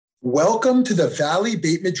Welcome to the Valley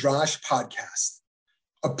Beit Midrash podcast,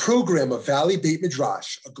 a program of Valley Beit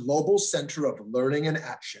Midrash, a global center of learning and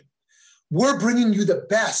action. We're bringing you the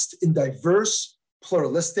best in diverse,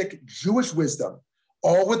 pluralistic Jewish wisdom,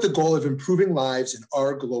 all with the goal of improving lives in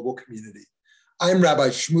our global community. I'm Rabbi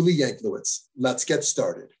Shmuley Yanklowitz. Let's get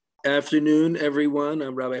started. Afternoon, everyone.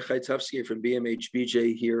 I'm Rabbi Chaitovsky from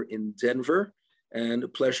BMHBJ here in Denver, and a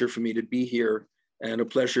pleasure for me to be here, and a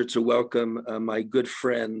pleasure to welcome my good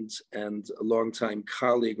friend and a longtime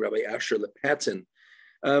colleague, Rabbi Asher Lepatin.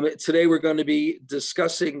 Today, we're going to be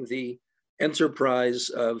discussing the enterprise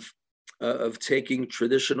of taking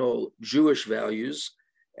traditional Jewish values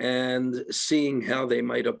and seeing how they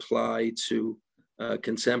might apply to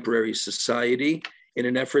contemporary society in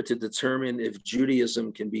an effort to determine if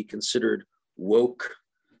Judaism can be considered woke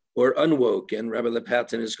or unwoke. And Rabbi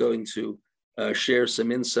Lepatin is going to share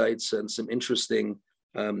some insights and some interesting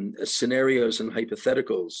scenarios and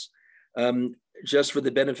hypotheticals. Just for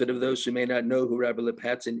the benefit of those who may not know who Rabbi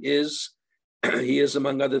Lepatin is, he is,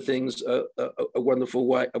 among other things, a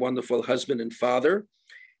wonderful husband and father,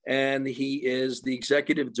 and he is the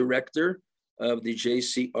executive director of the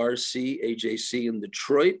JCRC AJC in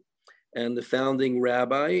Detroit, and the founding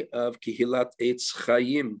rabbi of Kehilat Eitz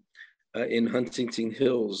Chaim in Huntington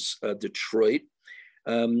Hills, Detroit,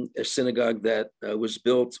 a synagogue that was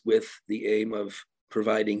built with the aim of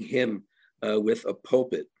providing him with a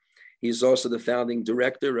pulpit. He's also the founding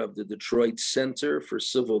director of the Detroit Center for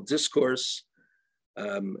Civil Discourse,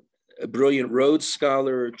 a brilliant Rhodes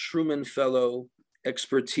Scholar, Truman Fellow,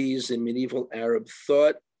 expertise in medieval Arab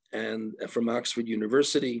thought, and from Oxford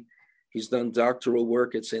University. He's done doctoral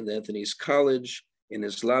work at St. Anthony's College in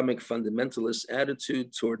Islamic fundamentalist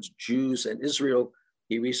attitude towards Jews and Israel.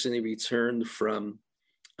 He recently returned from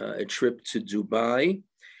a trip to Dubai.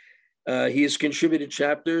 He has contributed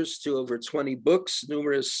chapters to over 20 books,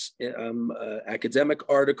 numerous academic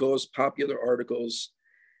articles, popular articles.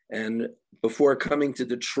 And before coming to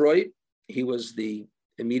Detroit, he was the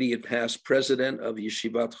immediate past president of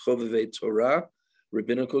Yeshivat Chovevei Torah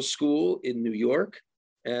Rabbinical School in New York,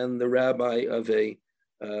 and the rabbi of a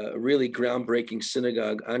really groundbreaking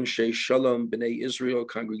synagogue, Anshe Shalom B'nai Israel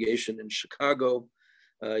congregation in Chicago.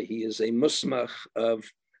 He is a musmach of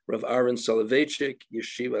Rav Aaron Soloveitchik,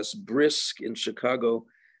 Yeshivas Brisk in Chicago,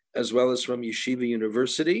 as well as from Yeshiva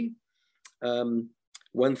University.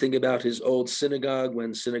 One thing about his old synagogue,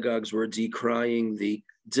 when synagogues were decrying the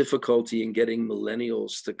difficulty in getting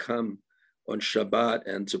millennials to come on Shabbat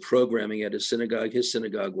and to programming at his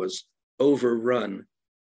synagogue was overrun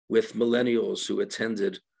with millennials who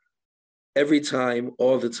attended every time,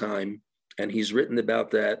 all the time. And he's written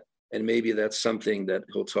about that. And maybe that's something that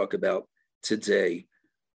he'll talk about today.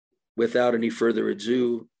 Without any further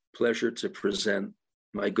ado, pleasure to present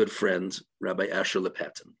my good friend, Rabbi Asher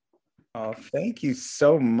Lepatin. Oh, thank you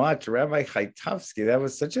so much, Rabbi Chaitovsky. That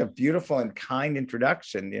was such a beautiful and kind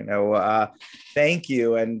introduction. Thank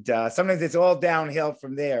you. And sometimes it's all downhill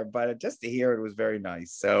from there, but just to hear it was very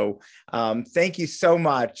nice. So thank you so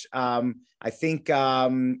much. I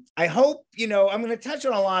hope, I'm going to touch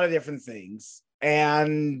on a lot of different things.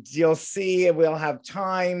 And you'll see we'll have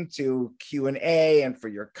time to Q&A and for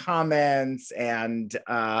your comments and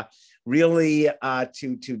really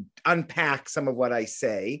to unpack some of what I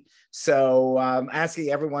say. So I'm asking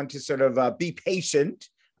everyone to sort of be patient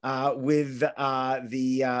with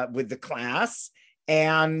the class,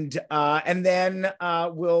 and then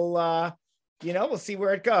we'll see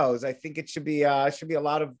where it goes. I think it should be a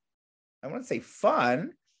lot of, I want to say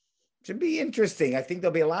fun. Should be interesting. I think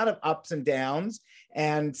there'll be a lot of ups and downs,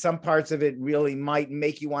 and some parts of it really might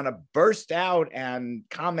make you want to burst out and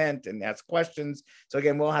comment and ask questions. So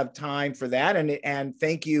again, we'll have time for that. And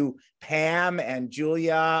thank you, Pam and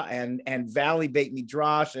Julia and Valley Beit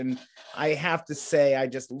Midrash. And I have to say, I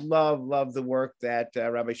just love the work that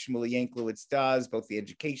Rabbi Shmuley Yanklowitz does, both the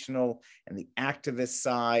educational and the activist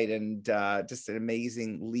side, and just an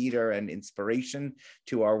amazing leader and inspiration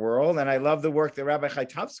to our world. And I love the work that Rabbi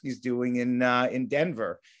Chaitovsky is doing in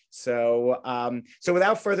Denver. So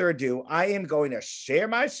without further ado, I am going to share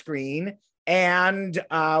my screen and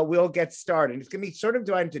we'll get started. It's going to be sort of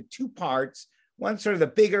divided into two parts. One sort of the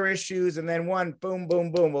bigger issues, and then one boom.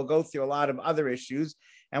 We'll go through a lot of other issues,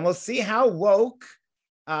 and we'll see how woke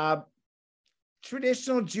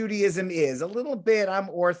traditional Judaism is. A little bit, I'm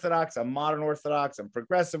Orthodox, I'm modern Orthodox, I'm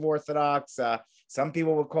progressive Orthodox. Some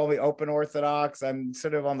people would call me open Orthodox. I'm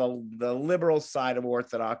sort of on the liberal side of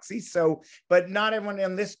Orthodoxy. So, but not everyone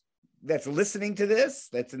in this that's listening to this,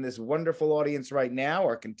 that's in this wonderful audience right now,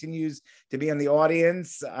 or continues to be in the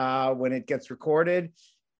audience when it gets recorded,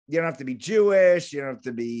 You don't have to be Jewish. You don't have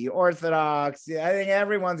to be Orthodox. I think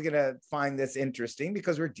everyone's going to find this interesting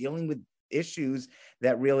because we're dealing with issues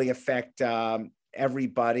that really affect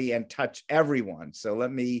everybody and touch everyone. So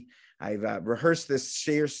I've rehearsed this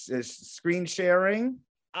screen sharing.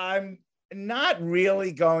 I'm not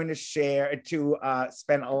really going to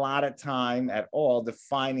spend a lot of time at all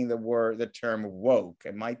defining the term woke.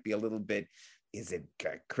 It might be a little bit, is it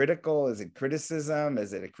critical? Is it criticism?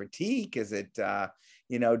 Is it a critique? Is it,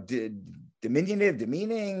 diminutive,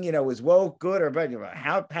 demeaning, is woke good or bad?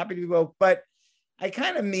 How happy to be woke? But I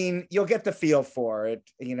kind of mean, you'll get the feel for it,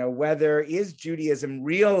 whether is Judaism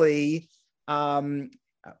really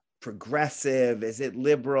progressive? Is it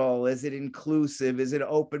liberal? Is it inclusive? Is it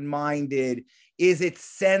open-minded? Is it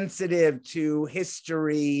sensitive to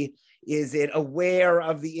history? Is it aware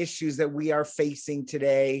of the issues that we are facing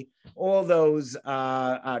today? All those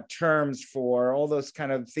terms for all those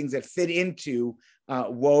kind of things that fit into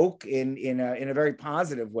woke in a very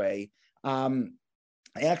positive way. I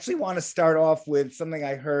actually want to start off with something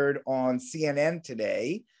I heard on CNN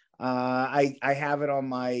today. I have it on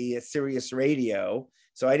my Sirius radio,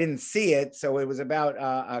 so I didn't see it. So it was about,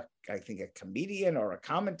 I think, a comedian or a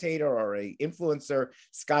commentator or an influencer,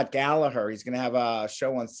 Scott Gallagher. He's going to have a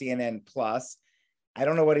show on CNN Plus. I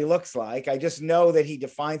don't know what he looks like. I just know that he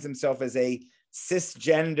defines himself as a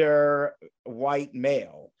cisgender white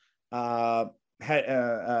male,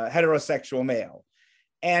 heterosexual male.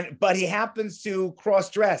 But he happens to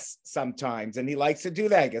cross-dress sometimes, and he likes to do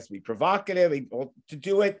that. I guess be provocative, to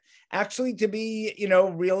do it actually to be,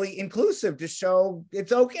 really inclusive, to show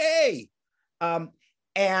it's okay.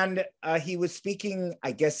 And he was speaking.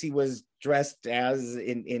 I guess he was dressed as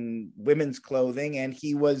in women's clothing, and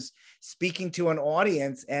he was speaking to an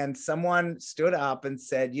audience. And someone stood up and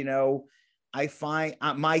said, I find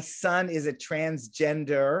my son is a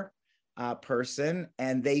transgender person,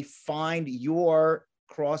 and they find your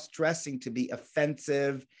cross-dressing to be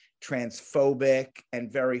offensive, transphobic,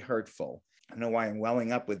 and very hurtful. I don't know why I'm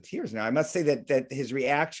welling up with tears now. I must say that his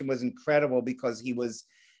reaction was incredible because he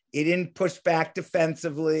didn't push back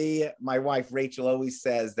defensively. My wife, Rachel, always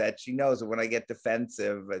says that she knows that when I get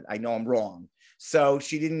defensive, I know I'm wrong. So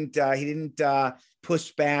he didn't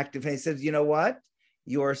push back. He says, you know what?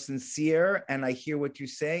 You're sincere, and I hear what you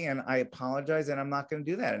say, and I apologize, and I'm not going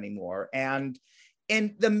to do that anymore. And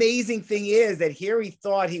the amazing thing is that here he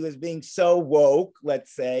thought he was being so woke,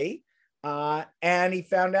 let's say, and he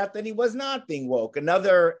found out that he was not being woke.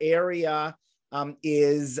 Another area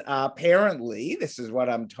is apparently, this is what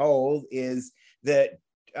I'm told, is that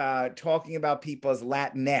talking about people as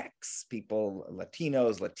Latinx, people,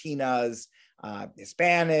 Latinos, Latinas,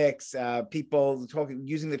 Hispanics, people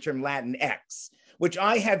using the term Latinx, which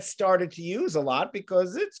I had started to use a lot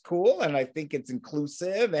because it's cool and I think it's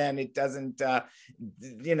inclusive and it doesn't,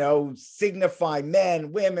 signify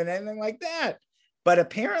men, women, anything like that. But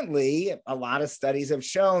apparently, a lot of studies have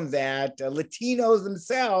shown that Latinos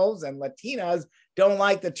themselves and Latinas don't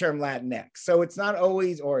like the term Latinx. So it's not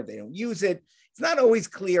always, or they don't use it. It's not always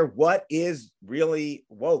clear what is really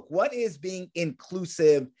woke, what is being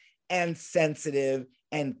inclusive and sensitive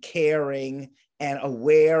and caring and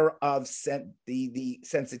aware of the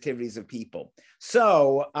sensitivities of people.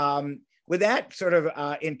 So with that sort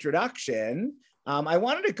of introduction, I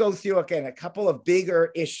wanted to go through, again, a couple of bigger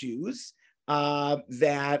issues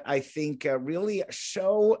that I think really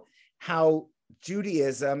show how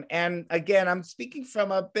Judaism, and again, I'm speaking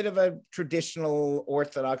from a bit of a traditional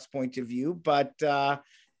Orthodox point of view, but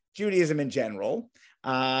Judaism in general,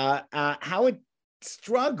 how it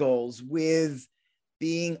struggles with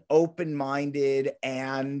being open-minded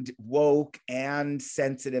and woke and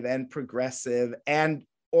sensitive and progressive, and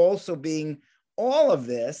also being all of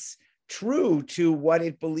this true to what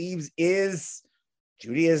it believes is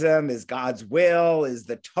Judaism, is God's will, is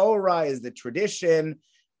the Torah, is the tradition.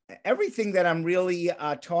 Everything that I'm really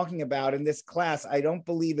talking about in this class, I don't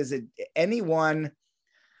believe any one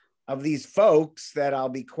of these folks that I'll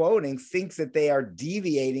be quoting thinks that they are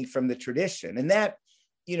deviating from the tradition. And that,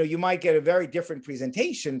 you might get a very different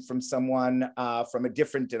presentation from someone from a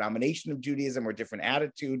different denomination of Judaism or different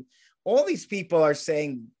attitude. All these people are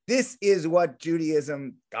saying, this is what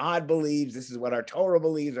Judaism, God believes, this is what our Torah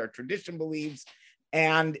believes, our tradition believes.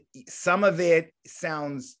 And some of it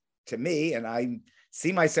sounds to me, and I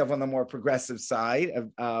see myself on the more progressive side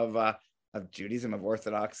of Judaism, of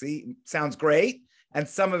Orthodoxy, sounds great. And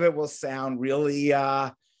some of it will sound really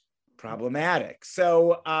problematic.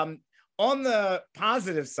 So on the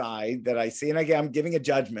positive side that I see, and again, I'm giving a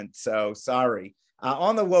judgment, so sorry.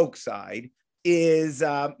 On the woke side, is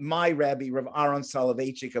my Rebbe, Rav Aaron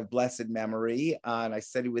Soloveitchik of blessed memory. And I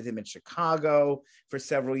studied with him in Chicago for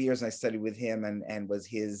several years. And I studied with him and was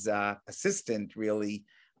his assistant, really,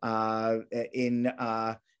 in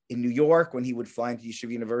New York when he would fly into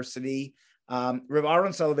Yeshiva University. Rav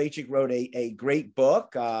Aaron Soloveitchik wrote a great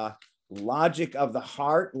book, Logic of the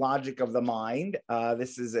Heart, Logic of the Mind.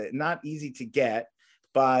 This is not easy to get,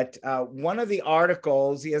 but one of the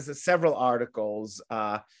articles, he has several articles,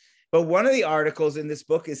 but one of the articles in this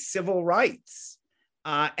book is civil rights.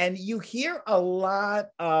 And you hear a lot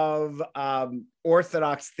of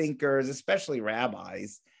Orthodox thinkers, especially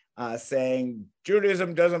rabbis, saying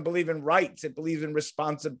Judaism doesn't believe in rights, it believes in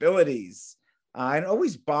responsibilities. And it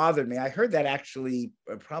always bothered me. I heard that actually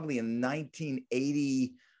probably in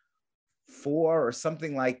 1984 or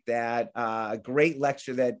something like that, a great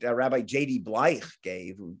lecture that Rabbi J.D. Bleich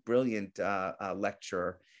gave, a brilliant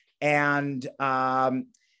lecturer. And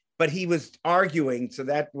but he was arguing, so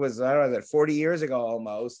that was, I don't know, 40 years ago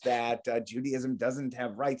almost, that Judaism doesn't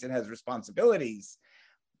have rights, it has responsibilities.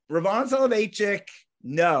 Rav Aaron Soloveitchik,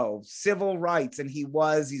 no, civil rights. And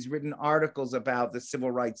he's written articles about the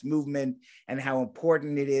civil rights movement and how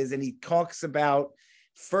important it is. And he talks about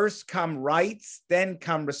first come rights, then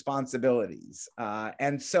come responsibilities.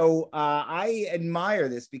 And so I admire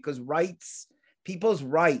this because rights, people's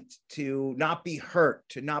right to not be hurt,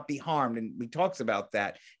 to not be harmed, and he talks about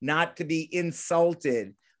that, not to be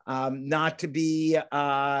insulted, not to be,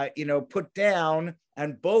 put down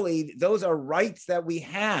and bullied. Those are rights that we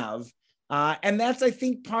have. And that's, I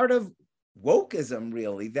think, part of wokeism,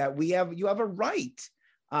 really, that you have a right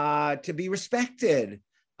to be respected.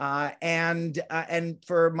 And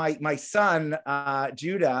for my son,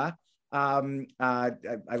 Judah,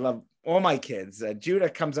 I love all my kids. Judah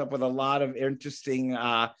comes up with a lot of interesting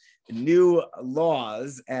new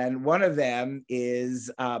laws. And one of them is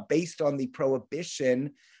based on the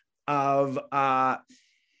prohibition of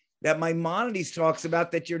that Maimonides talks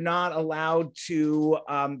about, that you're not allowed to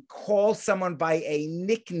call someone by a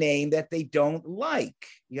nickname that they don't like.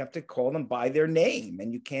 You have to call them by their name,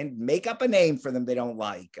 and you can't make up a name for them they don't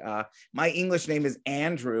like. My English name is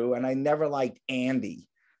Andrew, and I never liked Andy.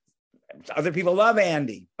 Other people love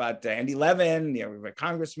Andy, but Andy Levin, a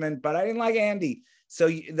congressman, but I didn't like Andy. So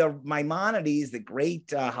the Maimonides, the great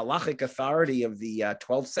halachic authority of the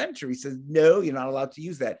 12th century, says, no, you're not allowed to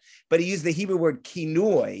use that. But he used the Hebrew word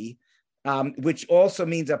kinoi, which also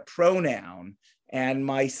means a pronoun. And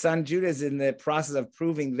my son Judah is in the process of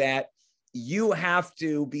proving that you have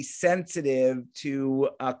to be sensitive to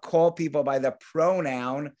call people by the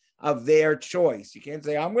pronoun of their choice. You can't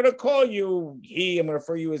say, I'm going to call you he, I'm going to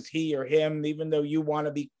refer you as he or him, even though you want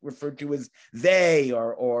to be referred to as they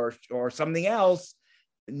or something else.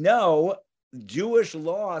 No, Jewish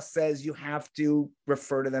law says you have to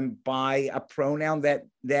refer to them by a pronoun that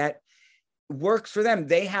works for them.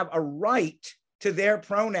 They have a right to their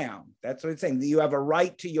pronoun. That's what it's saying. You have a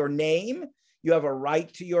right to your name. You have a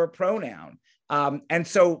right to your pronoun. And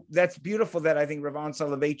so that's beautiful that I think Rav Aaron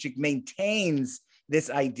Soloveitchik maintains this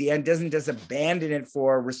idea and doesn't just abandon it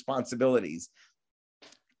for responsibilities.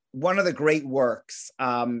 One of the great works,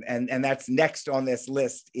 and that's next on this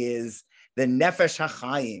list, is the Nefesh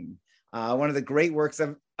HaChaim. One of the great works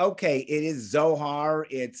of, it is Zohar,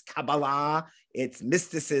 it's Kabbalah, it's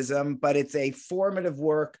mysticism, but it's a formative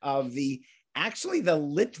work of the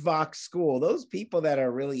Litvak school, those people that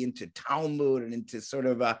are really into Talmud and into sort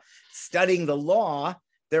of studying the law.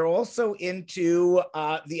 They're also into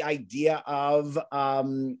the idea of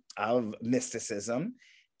mysticism,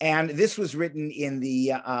 and this was written in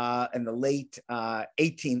the late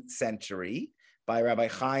 18th century by Rabbi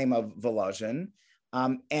Chaim of Volozhin,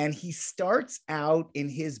 and he starts out in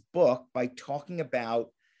his book by talking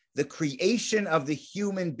about the creation of the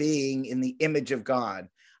human being in the image of God.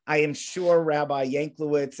 I am sure Rabbi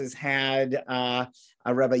Yanklowitz has had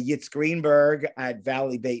Rabbi Yitz Greenberg at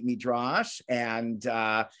Valley Beit Midrash, and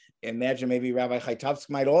imagine maybe Rabbi Chaitovsky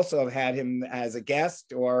might also have had him as a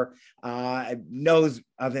guest, or knows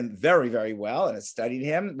of him very, very well and has studied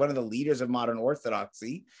him, one of the leaders of modern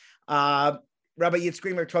Orthodoxy. Rabbi Yitz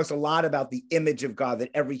Greenberg talks a lot about the image of God, that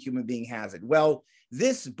every human being has it. Well,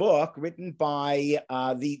 this book, written by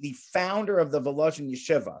the founder of the Volozhin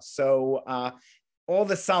Yeshiva, so all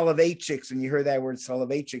the Soloveitchiks, when you hear that word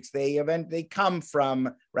Soloveitchiks, they come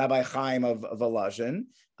from Rabbi Chaim of Volozhin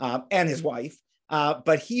and his wife.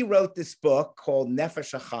 But he wrote this book called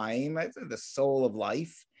Nefesh HaChaim, the soul of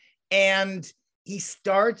life. And he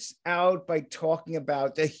starts out by talking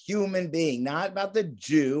about the human being, not about the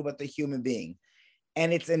Jew, but the human being.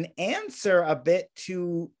 And it's an answer a bit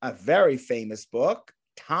to a very famous book,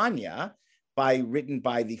 Tanya, written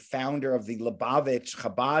by the founder of the Lubavitch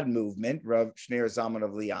Chabad movement, Rav Shneur Zalman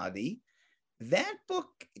of Liadi. That book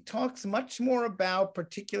talks much more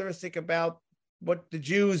particularistic about what the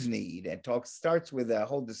Jews need, and starts with a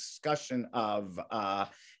whole discussion of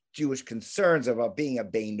Jewish concerns about being a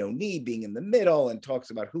Beinoni, being in the middle, and talks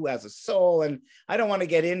about who has a soul. And I don't want to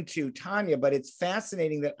get into Tanya, but it's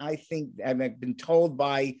fascinating that I think I've been told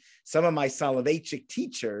by some of my Soloveitchik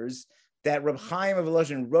teachers that Reb Chaim of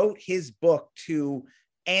Volozhin wrote his book to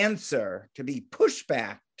be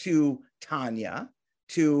pushback to Tanya,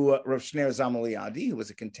 to Rav Shneur Zalman Liadi, who was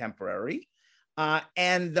a contemporary.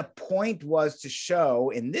 And the point was to show,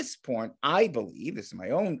 in this point, I believe, this is my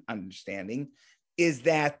own understanding, is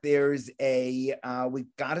that there's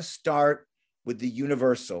we've got to start with the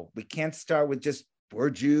universal. We can't start with just, we're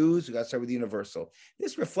Jews, we got to start with the universal.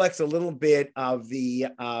 This reflects a little bit of the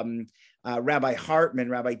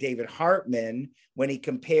Rabbi David Hartman, when he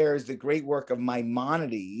compares the great work of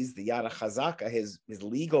Maimonides, the Yad HaChazaka, his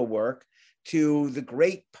legal work, to the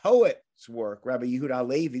great poet's work, Rabbi Yehuda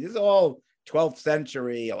Halevi. This is all 12th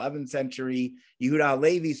century, 11th century, Yehuda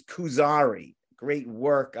Halevi's Kuzari, great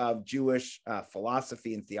work of Jewish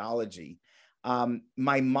philosophy and theology.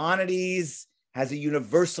 Maimonides has a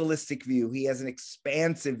universalistic view. He has an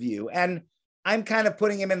expansive view. And I'm kind of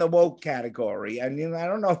putting him in the woke category. I mean, I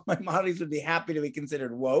don't know if Maimonides would be happy to be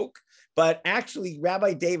considered woke, but actually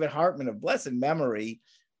Rabbi David Hartman of blessed memory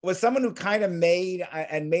was someone who kind of made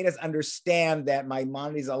us understand that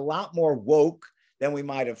Maimonides is a lot more woke than we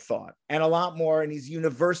might have thought, and a lot more, and he's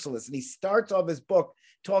universalist. And he starts off his book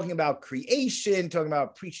talking about creation, talking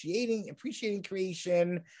about appreciating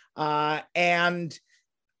creation, and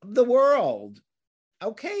the world.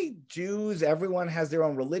 Okay, Jews, everyone has their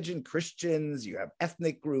own religion. Christians, you have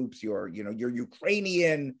ethnic groups, you're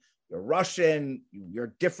Ukrainian, you're Russian,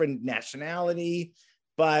 you're different nationality.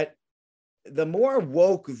 But the more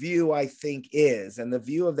woke view, I think, is, and the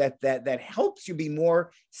view of that helps you be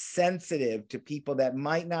more sensitive to people that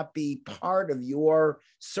might not be part of your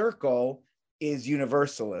circle, is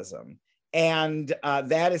universalism. And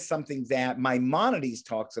that is something that Maimonides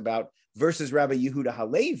talks about versus Rabbi Yehuda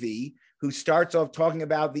Halevi, who starts off talking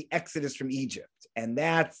about the Exodus from Egypt. And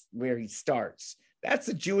that's where he starts. That's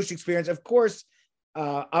the Jewish experience. Of course,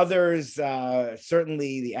 others,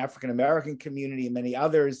 certainly the African-American community and many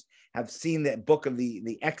others, have seen the book of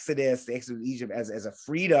the Exodus of Egypt as a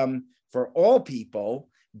freedom for all people,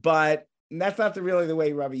 but that's not really the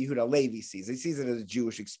way Rabbi Yehuda Halevi sees it. He sees it as a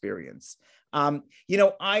Jewish experience. I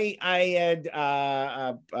had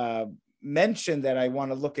mentioned that I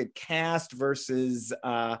want to look at Caste versus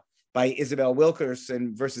by Isabel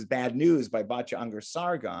Wilkerson versus Bad News by Batya Unger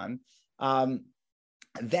Sargon.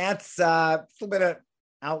 That's a little bit of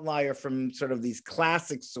outlier from sort of these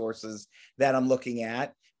classic sources that I'm looking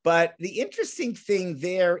at. But the interesting thing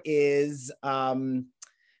there is,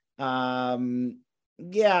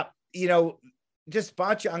 just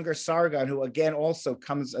Batya Unger Sargon, who again also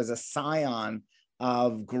comes as a scion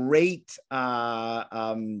of great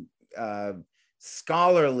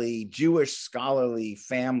Jewish scholarly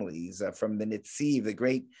families from the Netziv, the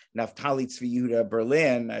great Naftali Tzvi Yehuda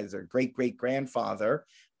Berlin, as her great-great-grandfather.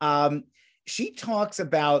 She talks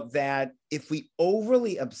about that if we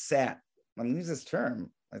overly I'm going to use this term,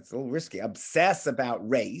 it's a little risky, obsess about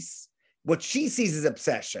race, what she sees as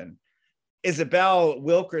obsession. Isabel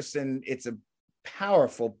Wilkerson, it's a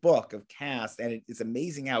powerful book of caste, and it's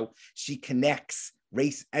amazing how she connects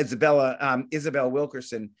race. Isabel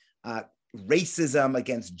Wilkerson, racism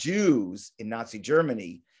against Jews in Nazi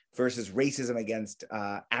Germany versus racism against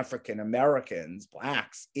African Americans,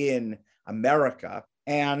 Blacks in America,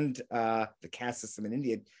 and the caste system in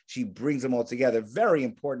India. She brings them all together. Very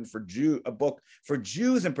important for a book for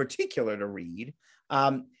Jews in particular to read.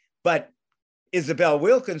 But Isabel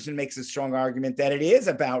Wilkerson makes a strong argument that it is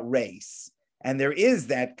about race, and there is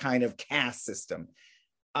that kind of caste system.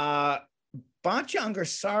 Batya Unger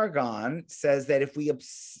Sargon says that if we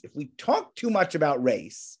talk too much about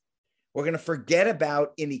race, we're going to forget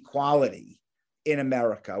about inequality in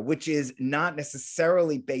America, which is not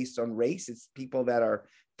necessarily based on race. It's people that are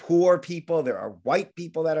poor people. There are white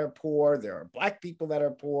people that are poor. There are Black people that are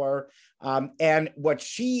poor. And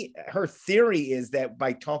her theory is that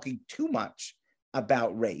by talking too much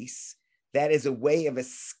about race, that is a way of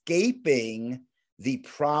escaping the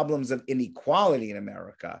problems of inequality in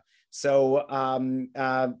America. So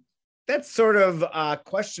that's sort of a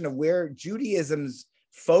question of where Judaism's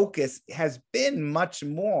focus has been much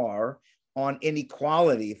more on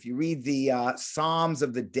inequality. If you read the Psalms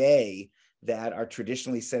of the day that are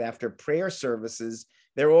traditionally said after prayer services,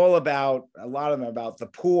 they're all about, a lot of them are about the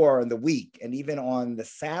poor and the weak. And even on the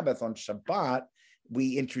Sabbath, on Shabbat,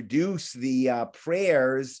 we introduce the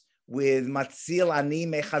prayers with Matzil Ani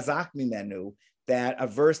Mechazak Mimenu, that a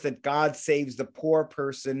verse that God saves the poor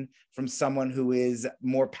person from someone who is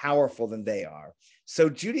more powerful than they are. So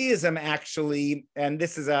Judaism actually, and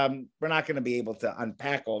this is, we're not going to be able to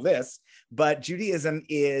unpack all this, but Judaism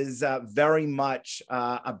is very much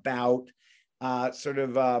about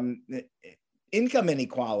income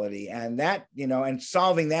inequality and that, and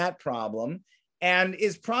solving that problem, and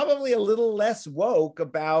is probably a little less woke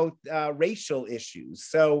about racial issues.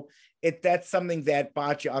 So that's something that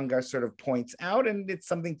Batya Ungar sort of points out, and it's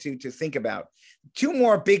something to think about. Two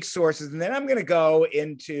more big sources, and then I'm going to go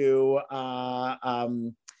into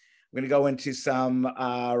some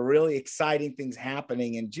really exciting things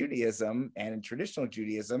happening in Judaism and in traditional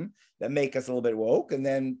Judaism that make us a little bit woke, and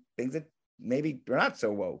then things that maybe are not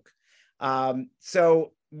so woke.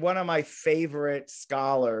 So one of my favorite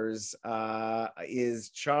scholars is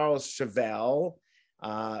Charles Chevelle,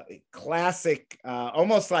 classic,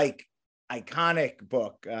 almost like iconic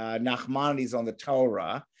book, Nachmanides on the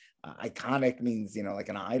Torah. Iconic means, like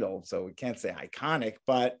an idol, so we can't say iconic,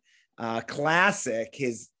 but classic,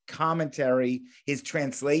 his commentary, his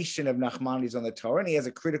translation of Nachmanides on the Torah, and he has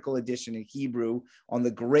a critical edition in Hebrew on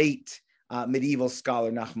the great medieval scholar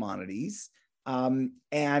Nachmanides. And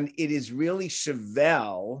it is really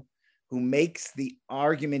Chevelle who makes the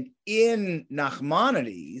argument in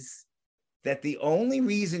Nachmanides that the only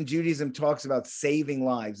reason Judaism talks about saving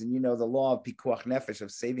lives, and the law of Pikuach Nefesh, of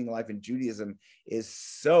saving life in Judaism, is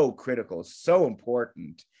so critical, so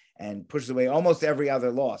important, and pushes away almost every other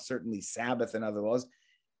law, certainly Sabbath and other laws.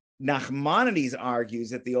 Nachmanides argues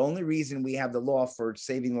that the only reason we have the law for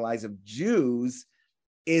saving the lives of Jews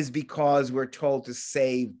is because we're told to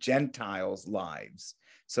save Gentiles' lives.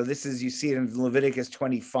 So this is, you see it in Leviticus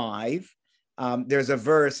 25. There's a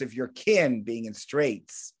verse, if your kin being in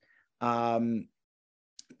straits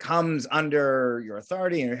comes under your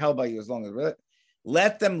authority and you're held by you as long as,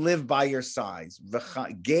 let them live by your sides.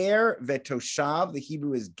 Ger vetoshav, the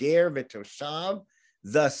Hebrew is ger vetoshav,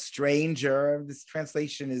 the stranger. This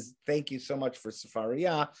translation is, thank you so much for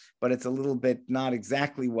Sefaria, but it's a little bit not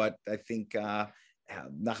exactly what I think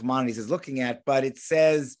Nachmanides is looking at, but it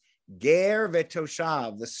says ger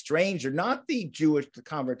vetoshav, the stranger, not the Jewish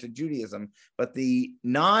convert to Judaism, but the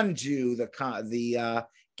non-Jew, the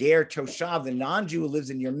ger toshav, the non-Jew who lives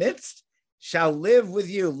in your midst, shall live with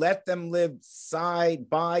you. Let them live side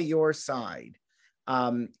by your side.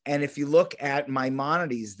 And if you look at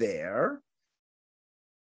Maimonides there,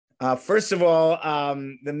 first of all,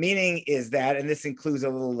 the meaning is that, and this includes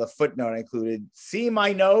a footnote I included, see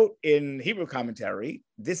my note in Hebrew commentary.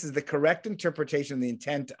 This is the correct interpretation of the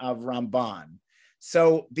intent of Ramban.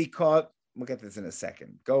 So because, we'll get this in a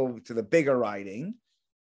second, go to the bigger writing.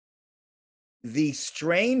 The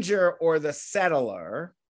stranger or the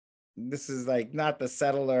settler, this is like not the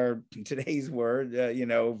settler, today's word,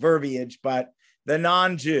 verbiage, but the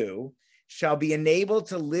non-Jew shall be enabled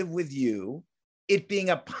to live with you, it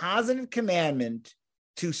being a positive commandment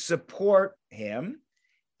to support him.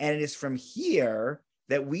 And it is from here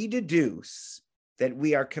that we deduce that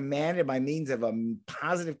we are commanded by means of a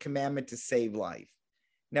positive commandment to save life.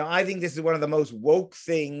 Now, I think this is one of the most woke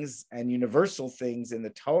things and universal things in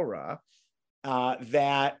the Torah,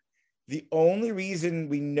 that the only reason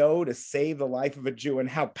we know to save the life of a Jew and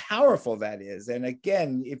how powerful that is. And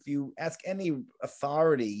again, if you ask any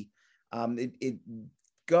authority, my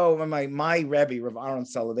Rebbe, Rav Aaron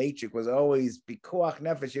Soloveitchik, was always Pikuach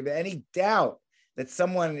Nefesh. If you have any doubt that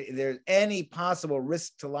there's any possible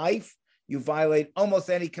risk to life, you violate almost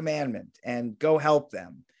any commandment and go help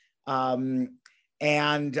them.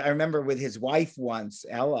 And I remember with his wife once,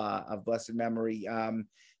 Ella of blessed memory,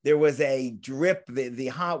 there was a drip, the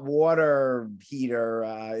hot water heater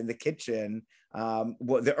in the kitchen,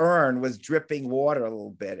 the urn was dripping water a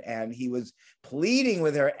little bit, and he was pleading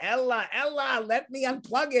with her, Ella, let me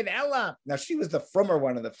unplug it, Ella. Now, she was the frummer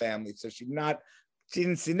one of the family, so she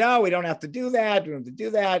didn't say, no, we don't have to do that, we don't have to do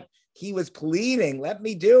that. He was pleading, let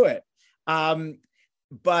me do it.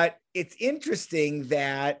 But it's interesting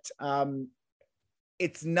that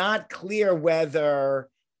it's not clear whether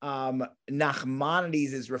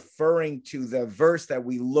Nachmanides is referring to the verse that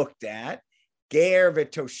we looked at, Ger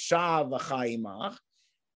v'toshav v'chaimach.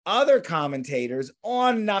 Other commentators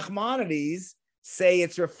on Nachmanides say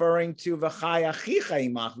it's referring to v'chai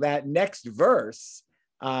achicha imach, that next verse,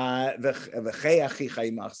 v'chei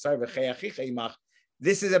achicha imach.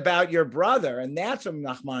 This is about your brother, and that's what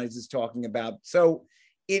Nachmanides is talking about. So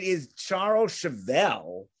it is Charles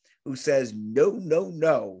Chevelle who says, no, no,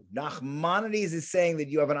 no. Nachmanides is saying that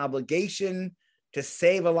you have an obligation to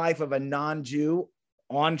save a life of a non-Jew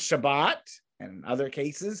on Shabbat and in other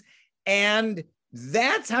cases. And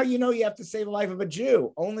that's how you know you have to save a life of a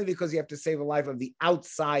Jew, only because you have to save a life of the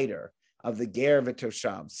outsider, of the Ger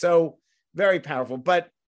V'Toshav. So very powerful. But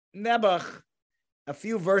Nebuch, a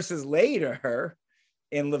few verses later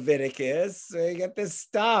in Leviticus, you get this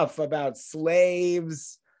stuff about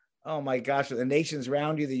slaves. Oh my gosh, the nations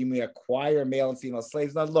around you that you may acquire male and female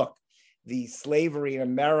slaves. Now look, the slavery in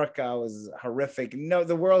America was horrific. No,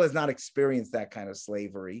 the world has not experienced that kind of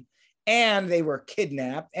slavery. And they were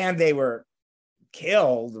kidnapped and they were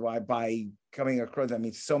killed by coming across. I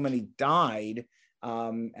mean, so many died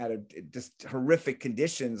just horrific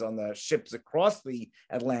conditions on the ships across the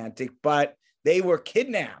Atlantic, but they were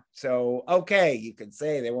kidnapped. So, okay, you could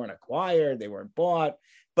say they weren't acquired, they weren't bought,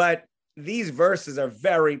 but these verses are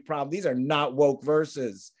these are not woke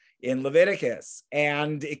verses in Leviticus.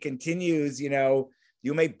 And it continues, you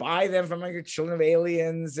may buy them from your children of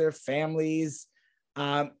aliens, their families,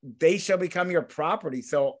 they shall become your property.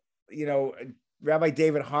 So, Rabbi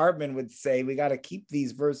David Hartman would say, we got to keep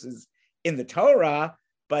these verses in the Torah,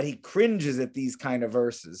 but he cringes at these kind of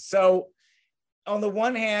verses. So on the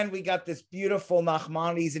one hand, we got this beautiful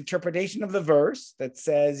Nachmanides interpretation of the verse that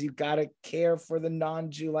says you got to care for the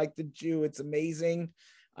non-Jew like the Jew. It's amazing.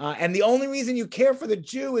 And the only reason you care for the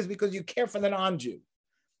Jew is because you care for the non-Jew.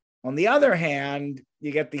 On the other hand,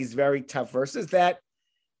 you get these very tough verses that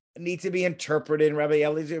need to be interpreted. And Rabbi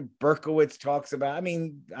Eliezer Berkowitz talks about,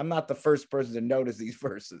 I'm not the first person to notice these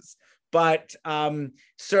verses, but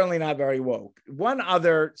certainly not very woke. One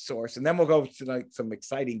other source, and then we'll go to some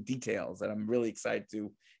exciting details that I'm really excited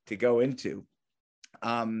to go into.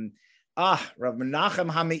 Rav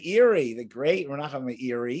Menachem HaMeiri, the great Menachem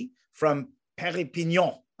HaMeiri from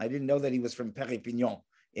Péripignan. I didn't know that he was from Péripignan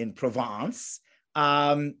in Provence.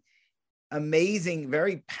 Amazing,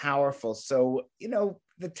 very powerful. So,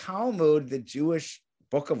 the Talmud, the Jewish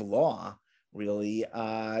book of law, really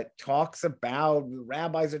talks about, the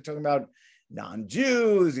rabbis are talking about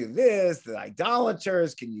non-Jews, the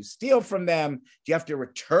idolaters. Can you steal from them? Do you have to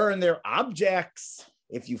return their objects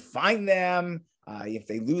if you find them? If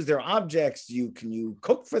they lose their objects, can you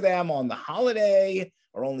cook for them on the holiday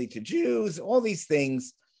or only to Jews? All these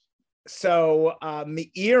things. So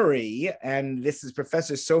Meiri, and this is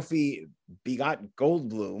Professor Sophie Bigot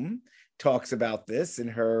Goldblum, talks about this in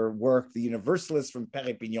her work, The Universalist from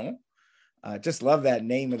Péripignan. Just love that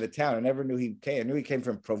name of the town. I never knew he came. I knew he came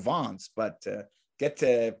from Provence, but get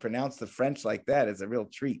to pronounce the French like that is a real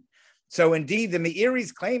treat. So indeed, the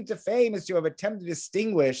Meiri's claim to fame is to have attempted to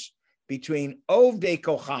distinguish between Ovdei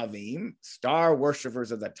Kochavim, star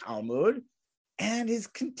worshippers of the Talmud, and his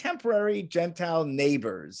contemporary Gentile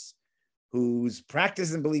neighbors, whose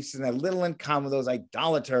practice and beliefs have little in common with those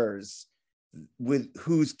idolaters, with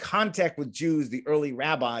whose contact with Jews the early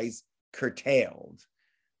rabbis curtailed.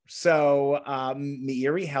 So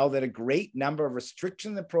Meiri held that a great number of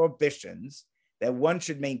restrictions and prohibitions that one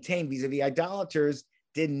should maintain vis-a-vis idolaters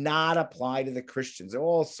did not apply to the Christians. There are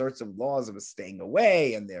all sorts of laws of staying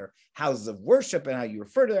away and their houses of worship and how you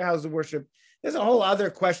refer to their houses of worship. There's a whole other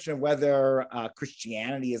question of whether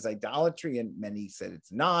Christianity is idolatry, and many said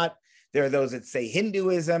it's not. There are those that say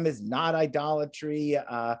Hinduism is not idolatry.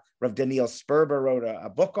 Rav Daniel Sperber wrote a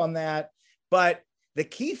book on that. But the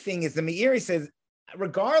key thing is the Meiri says,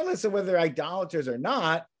 regardless of whether they're idolaters or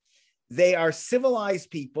not, they are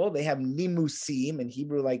civilized people. They have nimusim. In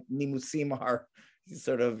Hebrew, like nimusim are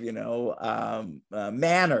sort of,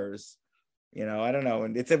 manners. I don't know.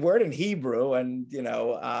 And it's a word in Hebrew. And,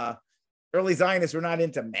 early Zionists were not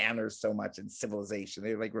into manners so much in civilization.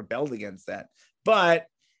 They rebelled against that. But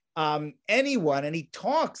anyone, and the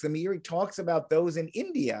Meiri talks about those in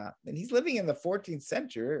India, and he's living in the 14th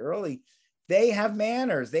century early, they have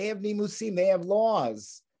manners, they have nimusim, they have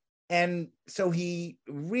laws. And so he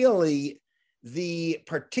really, the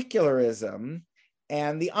particularism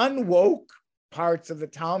and the unwoke parts of the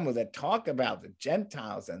Talmud that talk about the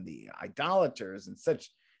Gentiles and the idolaters in such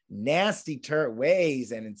nasty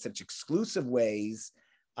ways and in such exclusive ways,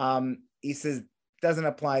 he says, doesn't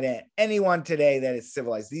apply to anyone today that is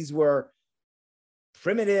civilized. These were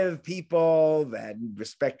primitive people that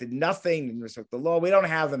respected nothing, didn't respect the law. We don't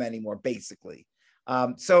have them anymore, basically.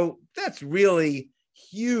 So that's really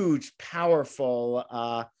huge, powerful,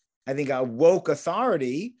 I think a woke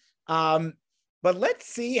authority. But let's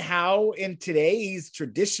see how in today's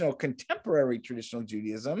contemporary traditional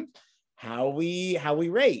Judaism, how we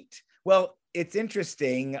rate. Well, it's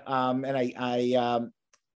interesting, and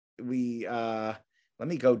let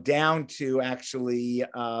me go down to actually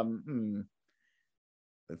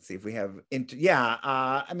let's see if we have,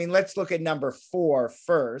 I mean, let's look at number 4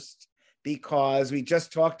 first, because we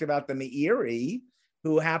just talked about the Meiri,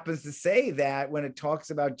 who happens to say that when it talks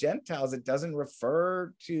about Gentiles, it doesn't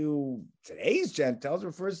refer to today's Gentiles, it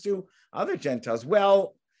refers to other Gentiles.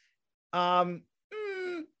 Well,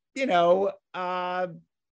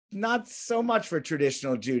 not so much for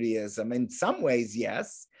traditional Judaism. In some ways,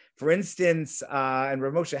 yes. For instance, and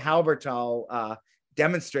Rav Moshe Halbertal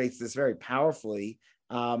demonstrates this very powerfully.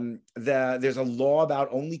 There's a law about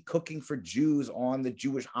only cooking for Jews on the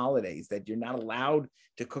Jewish holidays, that you're not allowed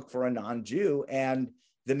to cook for a non-Jew. And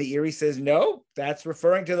the Meiri says, no, that's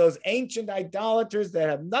referring to those ancient idolaters that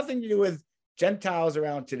have nothing to do with Gentiles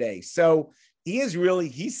around today. So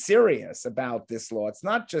he's serious about this law. It's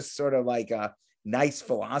not just sort of like a nice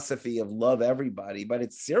philosophy of love everybody, but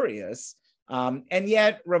it's serious. And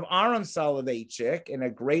yet Rav Aaron Soloveitchik, in a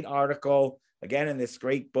great article, again, in this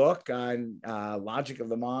great book on logic of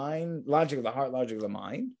the mind, logic of the heart, logic of the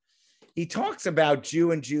mind, he talks about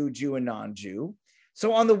Jew and Jew, Jew and non-Jew.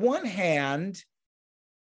 So on the one hand,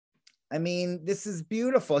 I mean, this is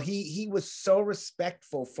beautiful. He was so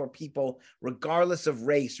respectful for people, regardless of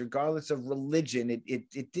race, regardless of religion.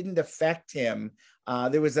 It didn't affect him.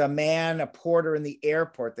 There was a porter in the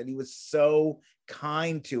airport that he was so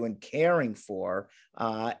kind to and caring for.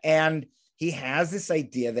 And he has this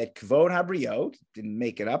idea that Kvod Habriot, didn't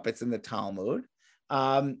make it up, it's in the Talmud,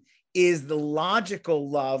 is the logical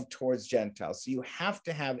love towards Gentiles. So you have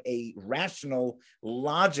to have a rational,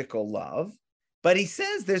 logical love. But he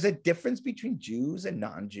says there's a difference between Jews and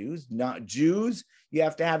non-Jews. Not Jews, you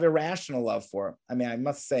have to have irrational love for. I mean, I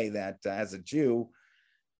must say that as a Jew,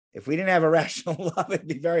 if we didn't have irrational love, it'd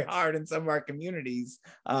be very hard in some of our communities,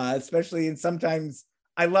 especially in sometimes,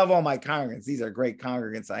 I love all my congregants. These are great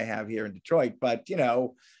congregants I have here in Detroit, but you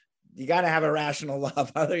got to have irrational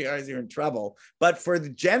love, otherwise you're in trouble. But for the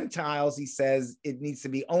Gentiles, he says it needs to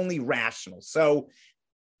be only rational. So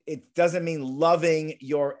it doesn't mean loving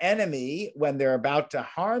your enemy when they're about to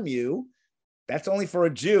harm you. That's only for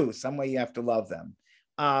a Jew. Some way you have to love them.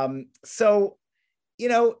 So,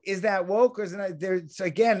 is that woke or isn't it? There's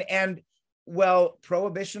again, and well,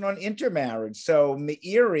 prohibition on intermarriage. So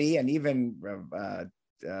Meiri and even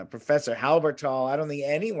Professor Halbertal, I don't think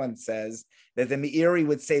anyone says that the Meiri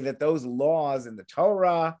would say that those laws in the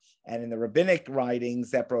Torah and in the rabbinic writings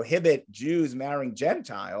that prohibit Jews marrying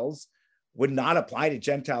Gentiles would not apply to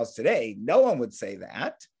Gentiles today. No one would say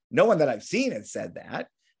that. No one that I've seen has said that.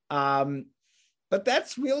 But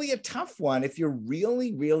that's really a tough one. If you're really,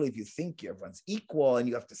 if you think everyone's equal and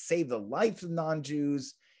you have to save the lives of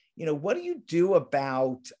non-Jews, what do you do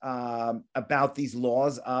about these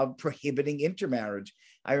laws of prohibiting intermarriage?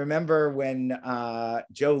 I remember when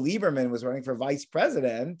Joe Lieberman was running for vice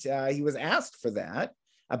president, he was asked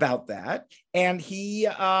about that. And he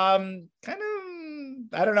kind of,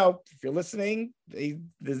 I don't know if you're listening,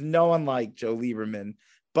 there's no one like Joe Lieberman,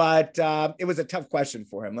 but it was a tough question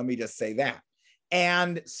for him. Let me just say that.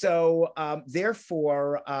 And so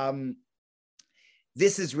therefore,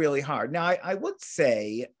 this is really hard. Now, I would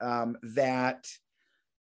say that,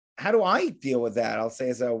 how do I deal with that? I'll say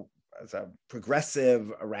as a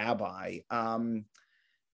progressive rabbi.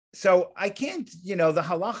 So I can't, the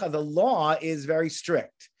halacha, the law is very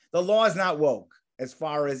strict. The law is not woke as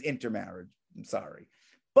far as intermarriage. I'm sorry.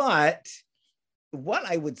 But what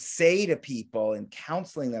I would say to people in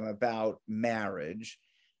counseling them about marriage,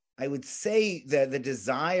 I would say that the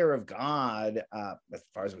desire of God, as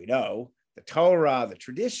far as we know, the Torah, the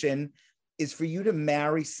tradition, is for you to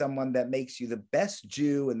marry someone that makes you the best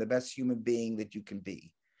Jew and the best human being that you can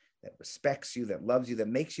be, that respects you, that loves you, that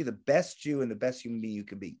makes you the best Jew and the best human being you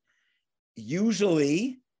can be.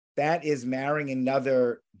 Usually, that is marrying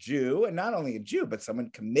another Jew, and not only a Jew, but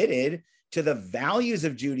someone committed to the values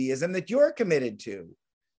of Judaism that you're committed to.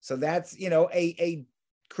 So that's, a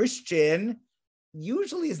Christian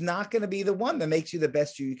usually is not going to be the one that makes you the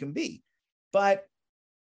best Jew you can be. But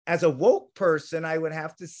as a woke person, I would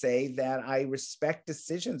have to say that I respect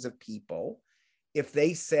decisions of people. If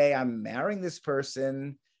they say, I'm marrying this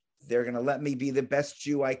person, they're going to let me be the best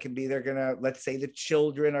Jew I can be. They're going to, let's say the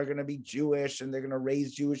children are going to be Jewish and they're going to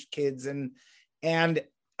raise Jewish kids. And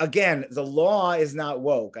again, the law is not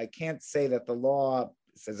woke. I can't say that the law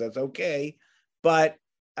says that's okay, but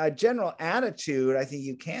a general attitude, I think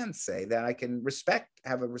you can say that I can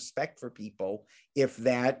have a respect for people if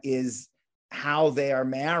that is how they are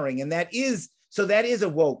marrying. And that is a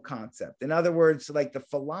woke concept. In other words, like the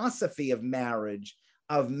philosophy of marriage,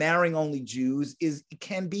 of marrying only Jews,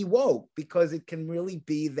 can be woke, because it can really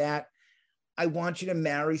be that I want you to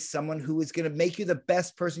marry someone who is going to make you the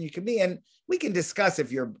best person you can be. And we can discuss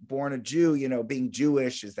if you're born a Jew, being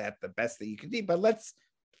Jewish, is that the best that you can be? But let's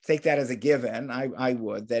take that as a given. I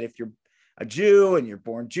would, that if you're a Jew and you're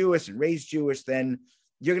born Jewish and raised Jewish, then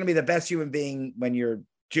you're going to be the best human being when you're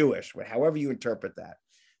Jewish, however you interpret that.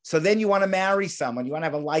 So then you want to marry someone, you want to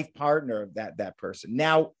have a life partner of that person.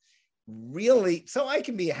 Now, really, so I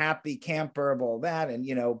can be a happy camper of all that. And,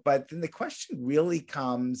 but then the question really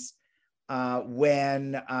comes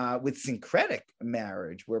when with syncretic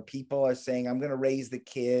marriage, where people are saying, I'm going to raise the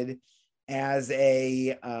kid as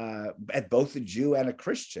both a Jew and a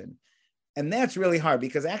Christian. And that's really hard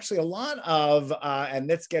because actually a lot of, and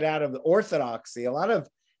let's get out of the orthodoxy, a lot of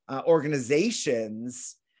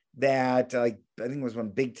organizations that I think it was one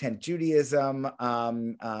Big Tent Judaism,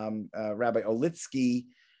 Rabbi Olitsky,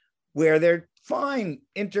 where they're fine,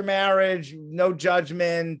 intermarriage, no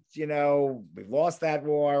judgment, we've lost that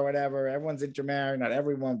war, whatever, everyone's intermarried, not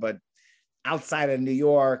everyone, but outside of New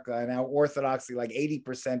York, now orthodoxy, like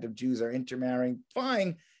 80% of Jews are intermarrying,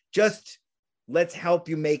 fine, just let's help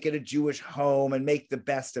you make it a Jewish home and make the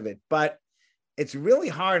best of it. But it's really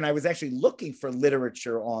hard, and I was actually looking for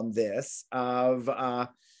literature on this, of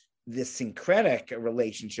this syncretic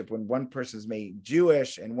relationship when one person's made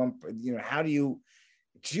Jewish and one, how do you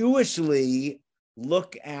Jewishly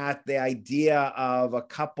look at the idea of a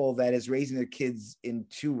couple that is raising their kids in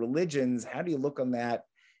two religions? How do you look on that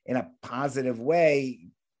in a positive way?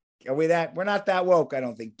 We're not that woke, I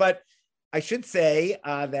don't think. But I should say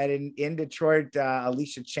that in Detroit,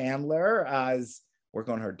 Alicia Chandler is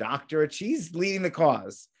working on her doctorate. She's leading the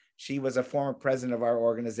cause. She was a former president of our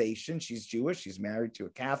organization. She's Jewish. She's married to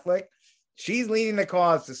a Catholic. She's leading the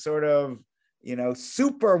cause to sort of,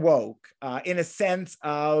 super woke in a sense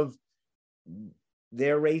of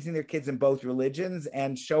they're raising their kids in both religions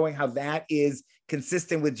and showing how that is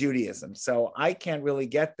consistent with Judaism. So I can't really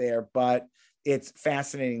get there, but it's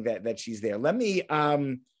fascinating that she's there. Let me,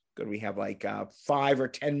 good, we have like 5 or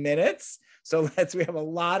 10 minutes. So we have a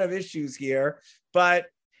lot of issues here, but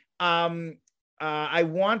I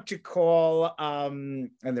want to call,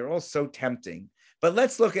 and they're all so tempting, but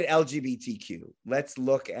let's look at LGBTQ. Let's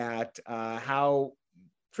look at how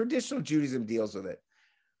traditional Judaism deals with it.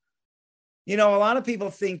 A lot of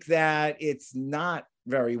people think that it's not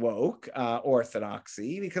very woke,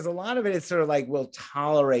 orthodoxy, because a lot of it is sort of like, we'll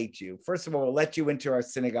tolerate you. First of all, we'll let you into our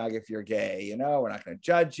synagogue if you're gay. We're not going to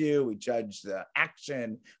judge you. We judge the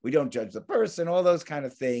action. We don't judge the person, all those kind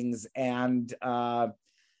of things. And I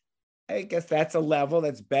guess that's a level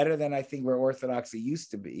that's better than I think where orthodoxy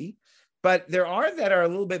used to be. But there are that are a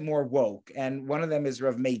little bit more woke. And one of them is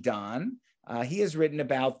Rav Meidan. He has written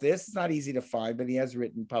about this. It's not easy to find, but he has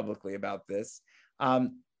written publicly about this.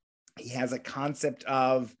 He has a concept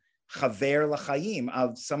of chaver l'chaim,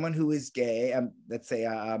 of someone who is gay, let's say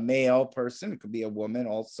a male person, it could be a woman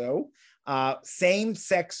also,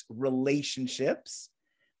 same-sex relationships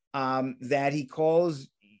that he calls,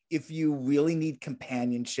 if you really need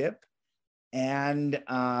companionship and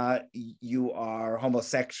you are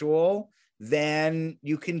homosexual, then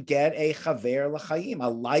you can get a chaver l'chaim, a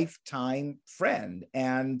lifetime friend.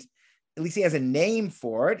 And at least he has a name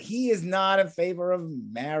for it. He is not in favor of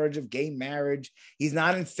marriage, of gay marriage. He's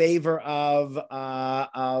not in favor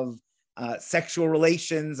of sexual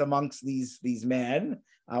relations amongst these men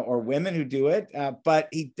or women who do it. But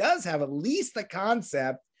he does have at least the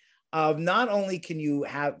concept of not only can you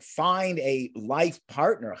find a life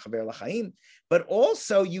partner, chaver l'chaim, but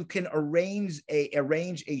also you can arrange a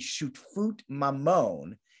shutfut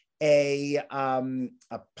mamon, a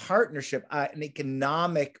partnership, an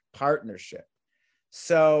economic partnership.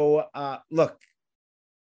 So look,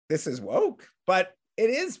 this is woke, but it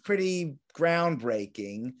is pretty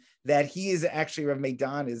groundbreaking that he is actually, Rav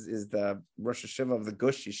Meidan is the Rosh Hashiva of the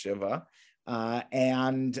Gush Yeshiva.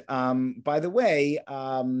 And by the way,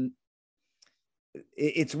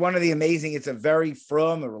 it's one of the amazing, it's a very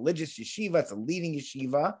a religious yeshiva, it's a leading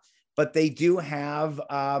yeshiva, but they do have,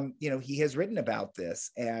 he has written about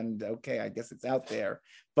this, and okay, I guess it's out there.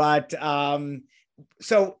 But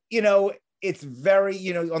so, it's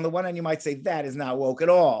very, on the one hand, you might say that is not woke at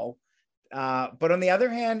all. But on the other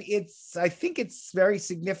hand, I think it's very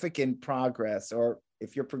significant progress, or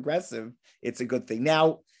if you're progressive, it's a good thing.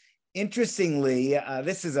 Now, interestingly,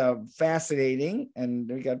 this is a fascinating,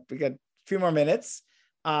 and we got a few more minutes.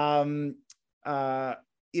 We don't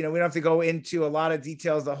have to go into a lot of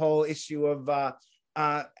details, the whole issue of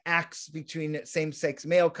acts between same-sex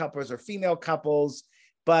male couples or female couples,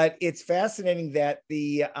 but it's fascinating that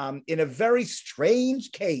in a very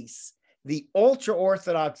strange case, the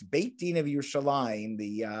ultra-Orthodox Beit Din of Yerushalayim,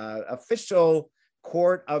 the official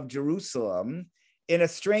court of Jerusalem in a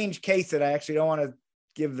strange case that I actually don't want to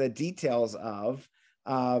give the details of.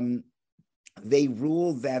 They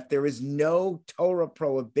ruled that there is no Torah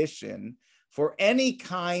prohibition for any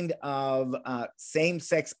kind of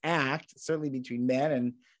same-sex act, certainly between men,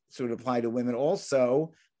 and this would apply to women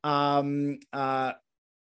also,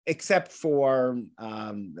 except for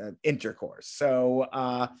intercourse. So,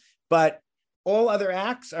 but all other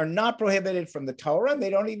acts are not prohibited from the Torah. They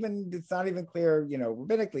don't even, it's not even clear,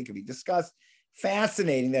 rabbinically could be discussed.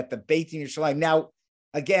 Fascinating that the Beit Din Yerushalayim, now,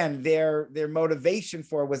 again, their motivation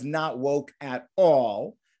for it was not woke at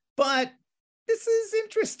all, but this is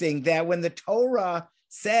interesting that when the Torah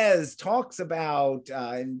talks about,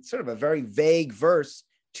 in sort of a very vague verse,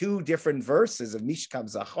 2 different verses of Mishkav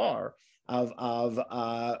Zachar, of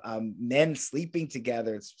men sleeping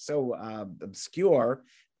together, it's so obscure.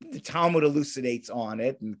 The Talmud elucidates on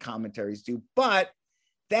it, and commentaries do, but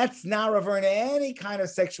that's not referring to any kind of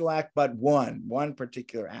sexual act, but one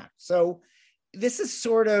particular act. So this is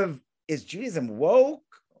sort of, is Judaism woke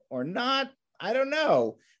or not? I don't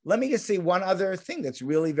know. Let me just say one other thing that's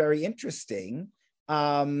really very interesting,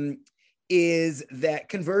 is that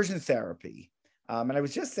conversion therapy. And I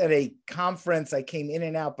was just at a conference, I came in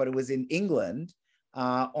and out, but it was in England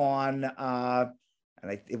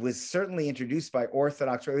it was certainly introduced by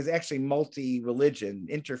Orthodox, it was actually multi-religion,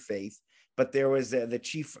 interfaith, but there was the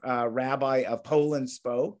chief rabbi of Poland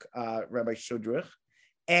spoke, Rabbi Shudrich,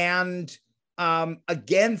 and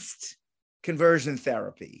against conversion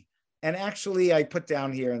therapy. And actually, I put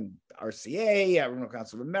down here in RCA, Rabbinical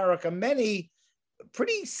Council of America, many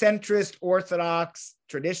pretty centrist, Orthodox,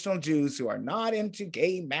 traditional Jews who are not into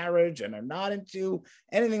gay marriage and are not into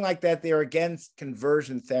anything like that. They're against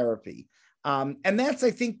conversion therapy. And that's, I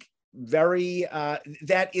think, very,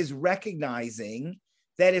 that is recognizing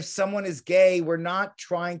that if someone is gay, we're not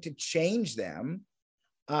trying to change them.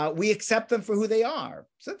 We accept them for who they are.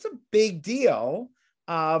 So that's a big deal.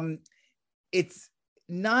 It's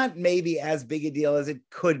not maybe as big a deal as it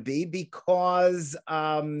could be because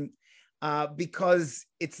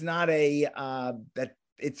it's not that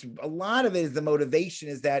it's a lot of it is the motivation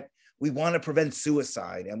is that we want to prevent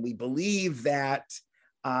suicide, and we believe that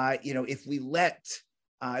if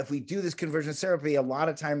we do this conversion therapy, a lot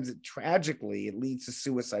of times tragically it leads to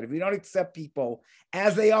suicide. If we don't accept people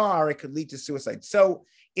as they are, it could lead to suicide. So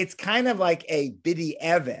it's kind of like a bidi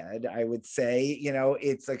eved, I would say.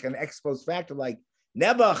 It's like an ex post facto, like,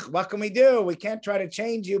 Nebuch, what can we do? We can't try to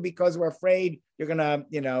change you because we're afraid you're gonna,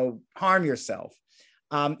 harm yourself.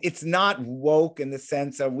 It's not woke in the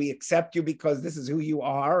sense of we accept you because this is who you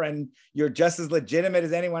are and you're just as legitimate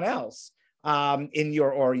as anyone else in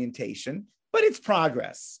your orientation, but it's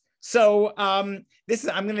progress. So I'm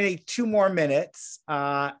going to take 2 more minutes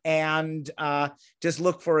and just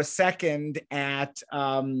look for a second at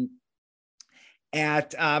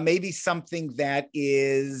maybe something that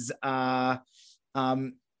is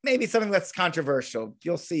maybe something that's controversial.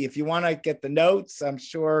 You'll see if you want to get the notes. I'm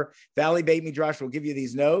sure Valley Beit Midrash will give you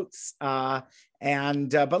these notes. But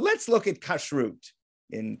let's look at kashrut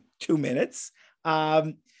in 2 minutes.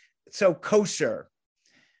 So kosher.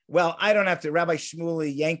 Well, I don't have to. Rabbi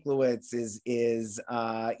Shmuley Yanklowitz is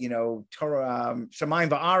Torah Shamayim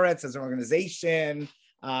Va'aretz as an organization.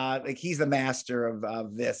 He's the master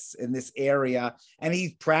of this in this area, and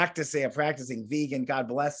he's practicing vegan. God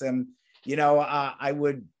bless him. I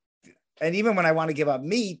would, and even when I want to give up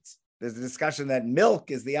meat, there's a discussion that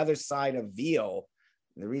milk is the other side of veal.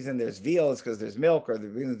 The reason there's veal is because there's milk, or the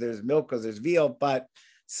reason there's milk because there's veal. But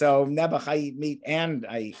so Nebuch, I eat meat and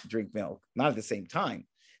I drink milk, not at the same time.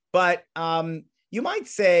 But you might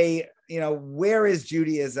say, where is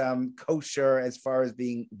Judaism kosher as far as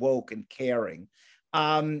being woke and caring?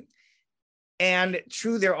 And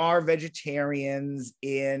true, there are vegetarians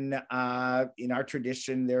in our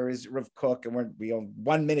tradition. There is Rav Kook, and we have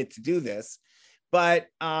 1 minute to do this. But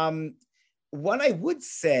what I would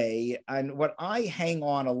say, and what I hang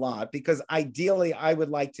on a lot, because ideally I would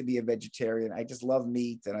like to be a vegetarian. I just love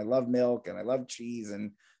meat, and I love milk, and I love cheese,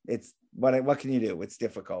 and it's what can you do? It's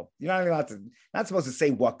difficult. You're not even not supposed to say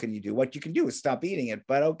what can you do. What you can do is stop eating it.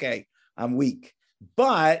 But okay, I'm weak.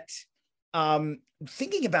 But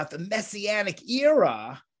thinking about the Messianic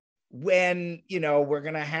era, when we're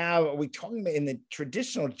going to have, we talking about in the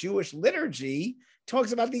traditional Jewish liturgy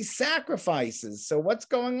talks about these sacrifices. So what's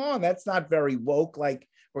going on? That's not very woke. Like,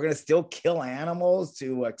 we're going to still kill animals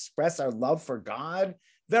to express our love for God.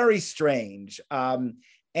 Very strange.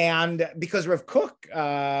 And because Rav Kook,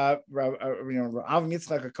 Rav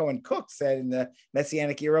Yitzchak Cohen Cook said in the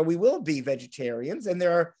Messianic era, we will be vegetarians, and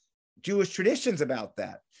there are Jewish traditions about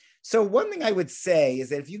that. So one thing I would say is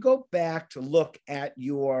that if you go back to look at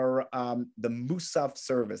your the Musaf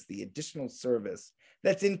service, the additional service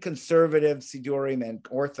that's in conservative Sidurim and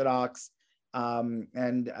Orthodox,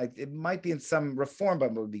 it might be in some reform,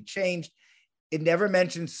 but it would be changed. It never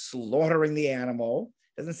mentions slaughtering the animal.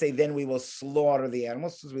 It doesn't say then we will slaughter the animal,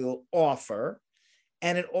 it says we will offer.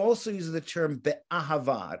 And it also uses the term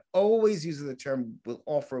be'ahavad, always uses the term we'll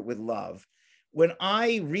offer it with love. When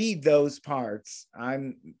I read those parts,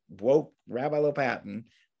 I'm woke Rabbi Lopatin,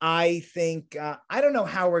 I think, I don't know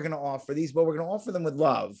how we're going to offer these, but we're going to offer them with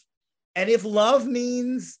love. And if love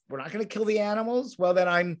means we're not going to kill the animals, well, then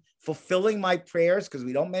I'm fulfilling my prayers because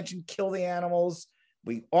we don't mention kill the animals.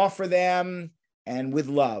 We offer them and with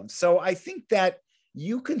love. So I think that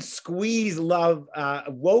you can squeeze love,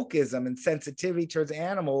 wokeism and sensitivity towards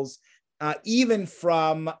animals, even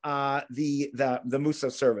from the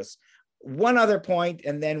Musaf service. One other point,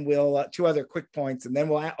 and then we'll, two other quick points, and then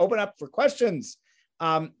we'll open up for questions.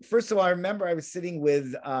 First of all, I remember I was sitting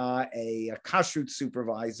with a kashrut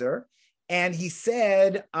supervisor, and he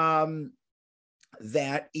said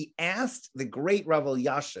that he asked the great Rav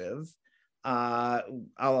Elyashiv,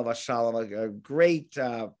 Alav Shalom, a great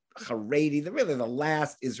Haredi, really the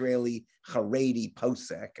last Israeli Haredi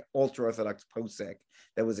posek, ultra-Orthodox posek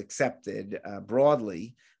that was accepted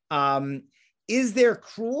broadly. Does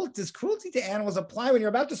cruelty to animals apply when you're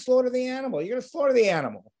about to slaughter the animal? You're going to slaughter the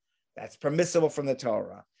animal. That's permissible from the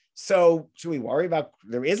Torah. So should we worry about,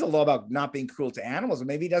 there is a law about not being cruel to animals, but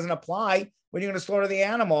maybe it doesn't apply when you're going to slaughter the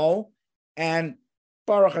animal. And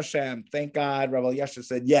Baruch Hashem, thank God, Rav Elyashiv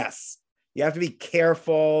said, yes, you have to be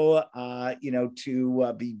careful,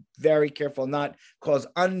 to be very careful, not cause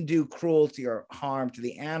undue cruelty or harm to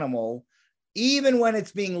the animal, even when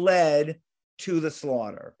it's being led to the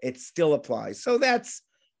slaughter. It still applies. So that's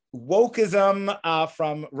wokeism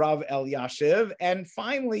from Rav Elyashiv. And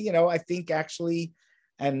finally, I think actually,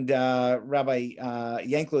 and Rabbi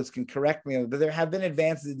Yanklowitz can correct me, but there have been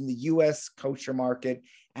advances in the U.S. kosher market,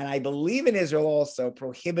 and I believe in Israel also,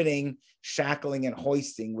 prohibiting shackling and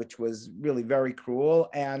hoisting, which was really very cruel.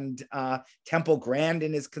 And Temple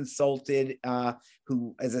Grandin is consulted,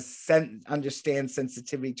 who understands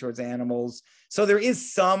sensitivity towards animals. So there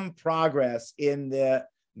is some progress in the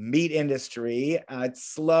meat industry. It's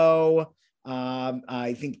slow.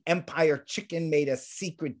 I think Empire Chicken made a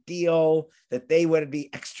secret deal that they would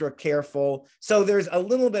be extra careful. So there's a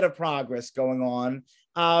little bit of progress going on.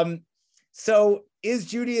 So is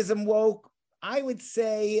Judaism woke? I would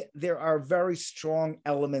say there are very strong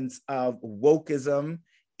elements of wokeism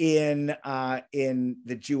in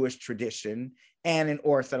the Jewish tradition and in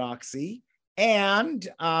Orthodoxy. And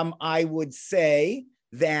I would say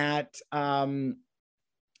that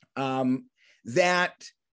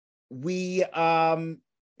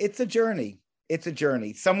it's a journey. It's a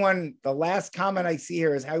journey. The last comment I see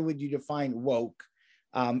here is, how would you define woke?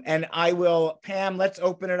 And I will, Pam, let's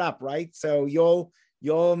open it up, right? So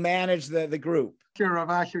you'll manage the group. Sure, Rav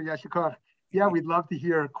Asher, Yashikar. Yeah, we'd love to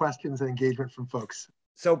hear questions and engagement from folks.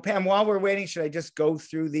 So Pam, while we're waiting, should I just go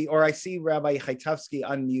through or I see Rabbi Chaitovsky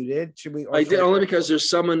unmuted. Should we? I did, only because there's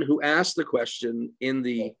someone who asked the question in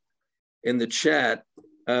the chat,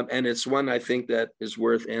 and it's one I think that is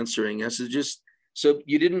worth answering. So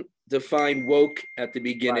you didn't define woke at the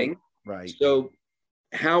beginning, right? So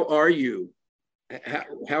how are you?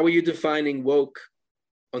 How are you defining woke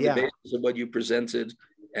on the basis of what you presented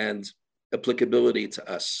and applicability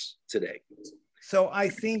to us today? So I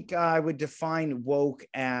think I would define woke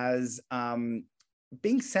as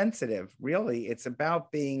being sensitive. Really, it's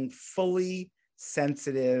about being fully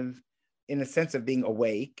sensitive, in a sense of being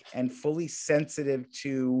awake and fully sensitive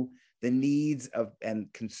to the needs of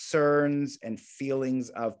and concerns and feelings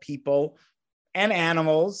of people and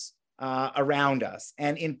animals around us.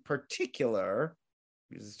 And in particular,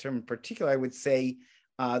 this term in particular, I would say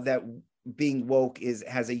that being woke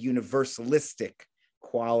has a universalistic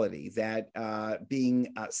quality, that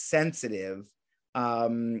being sensitive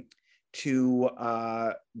to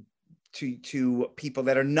people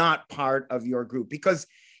that are not part of your group. Because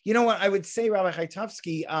you know what I would say, Rabbi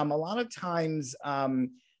Chaitovsky, a lot of times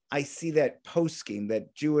I see that poskim,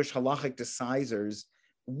 that Jewish halachic decisors,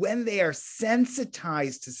 when they are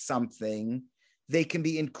sensitized to something, they can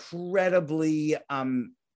be incredibly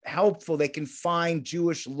helpful. They can find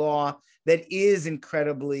Jewish law that is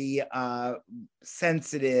incredibly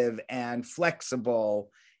sensitive and flexible.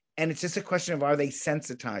 And it's just a question of, are they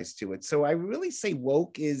sensitized to it? So I really say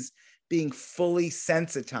woke is being fully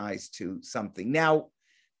sensitized to something. Now,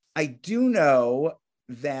 I do know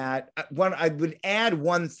that I would add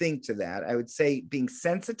one thing to that. I would say being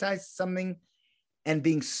sensitized to something and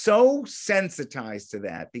being so sensitized to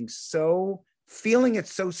that, feeling it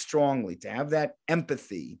so strongly, to have that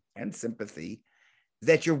empathy and sympathy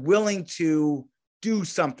that you're willing to do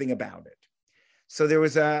something about it. So there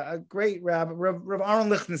was a great rabbi, Rav Aaron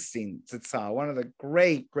Lichtenstein Zitzal, one of the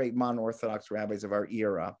great non-Orthodox rabbis of our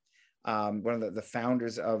era, one of the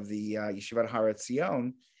founders of the Yeshivat Har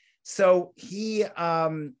Etzion. So he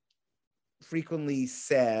frequently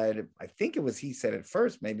said, I think it was he said it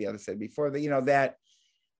first, maybe others said before, that, that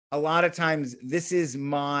a lot of times this is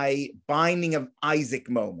my binding of Isaac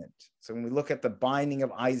moment. So when we look at the binding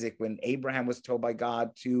of Isaac, when Abraham was told by God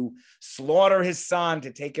to slaughter his son,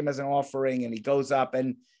 to take him as an offering, and he goes up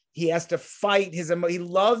and he has to fight he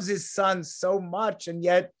loves his son so much, and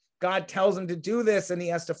yet God tells him to do this and he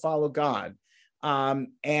has to follow God.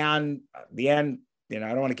 And the end, I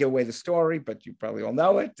don't want to give away the story, but you probably all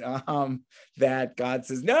know it, that God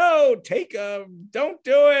says, no, don't do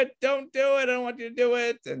it. I don't want you to do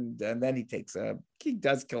it. And then he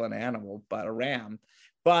does kill an animal, but a ram.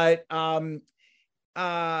 But what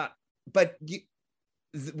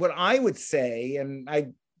I would say,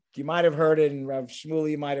 and you might have heard it, and Rav Shmuel,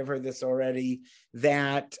 you might have heard this already,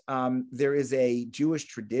 that there is a Jewish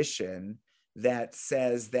tradition that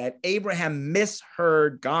says that Abraham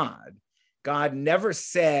misheard God. God never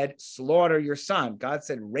said, slaughter your son. God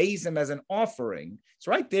said, raise him as an offering. It's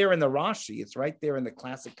right there in the Rashi. It's right there in the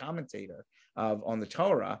classic commentator on the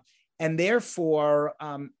Torah. And therefore,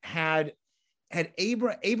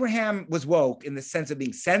 Abraham was woke in the sense of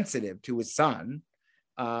being sensitive to his son,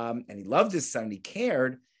 and he loved his son, he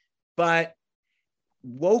cared, but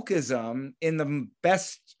wokeism, in the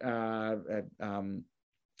best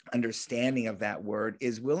understanding of that word,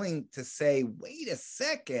 is willing to say, wait a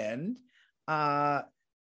second, did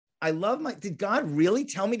God really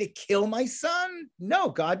tell me to kill my son? No,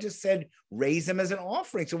 God just said, raise him as an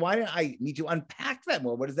offering. So why didn't I need to unpack that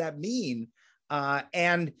more? What does that mean?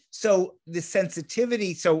 And so the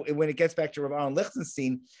sensitivity, so when it gets back to Rav Aaron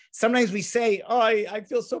Lichtenstein, sometimes we say, oh, I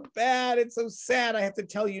feel so bad. It's so sad. I have to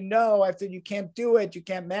tell you no. You can't do it. You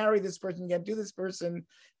can't marry this person. You can't do this person.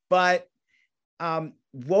 But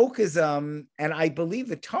wokeism, and I believe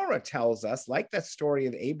the Torah tells us, like that story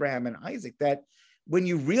of Abraham and Isaac, that when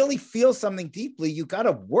you really feel something deeply, you got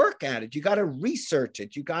to work at it. You got to research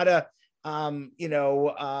it. You got to,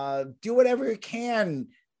 do whatever you can.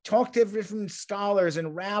 Talk to different scholars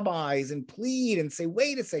and rabbis and plead and say,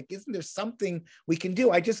 wait a sec, isn't there something we can do?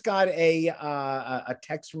 I just got a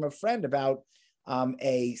text from a friend about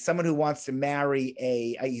someone who wants to marry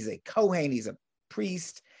he's a Kohen, he's a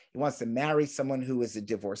priest. He wants to marry someone who is a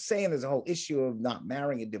divorcee, and there's a whole issue of not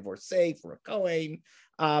marrying a divorcee for a Kohen.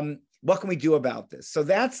 What can we do about this? So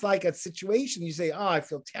that's like a situation you say, oh, I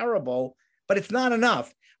feel terrible, but it's not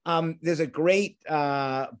enough. There's a great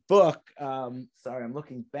book. Sorry, I'm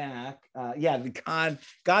looking back. The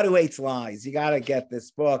God Who Hates Lies. You got to get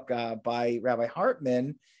this book by Rabbi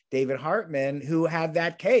Hartman, David Hartman, who had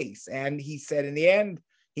that case. And he said in the end,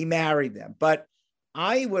 he married them. But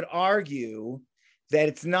I would argue that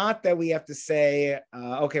it's not that we have to say,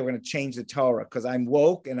 okay, we're going to change the Torah because I'm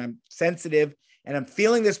woke and I'm sensitive and I'm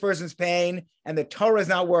feeling this person's pain and the Torah is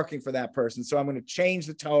not working for that person. So I'm going to change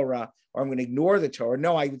the Torah or I'm going to ignore the Torah.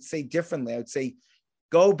 No, I would say differently. I would say,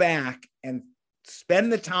 go back and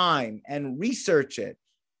spend the time and research it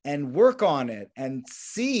and work on it and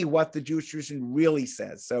see what the Jewish tradition really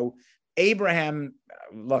says. So Abraham,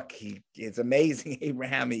 look, it's amazing.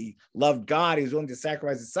 Abraham, he loved God. He was willing to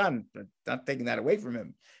sacrifice his son, but not taking that away from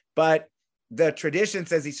him. But the tradition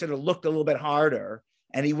says he should have looked a little bit harder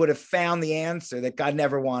and he would have found the answer that God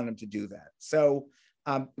never wanted him to do that. So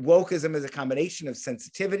wokeism is a combination of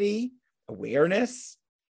sensitivity, awareness,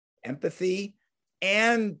 empathy,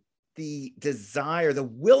 and the desire, the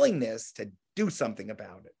willingness to do something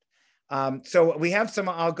about it. So we have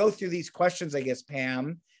I'll go through these questions, I guess,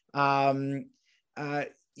 Pam. Truth.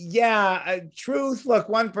 Look,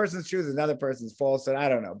 one person's truth is another person's false, and I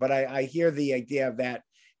don't know. But I hear the idea of that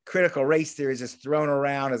critical race theory is just thrown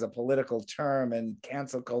around as a political term and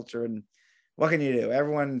cancel culture. And what can you do?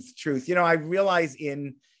 Everyone's truth. I realize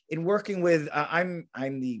in working with, I'm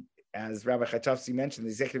the, as Rabbi Chaitovsky mentioned,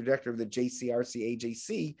 the executive director of the JCRC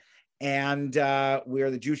AJC, and we're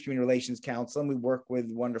the Jewish Community Relations Council, and we work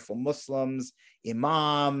with wonderful Muslims,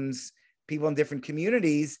 imams, people in different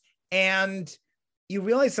communities. And you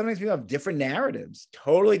realize sometimes people have different narratives,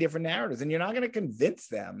 totally different narratives, and you're not going to convince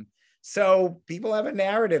them. So people have a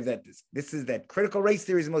narrative that this is that critical race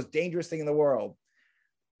theory is the most dangerous thing in the world.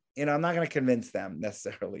 I'm not going to convince them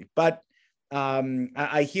necessarily, but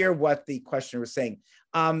I hear what the questioner was saying.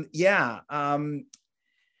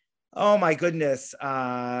 Oh my goodness.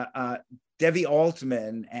 Devi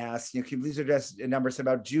Altman asked, can you please address numbers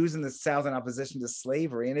about Jews in the South in opposition to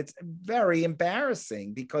slavery? And it's very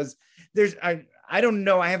embarrassing because I don't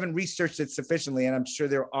know, I haven't researched it sufficiently, and I'm sure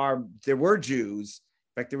there were Jews.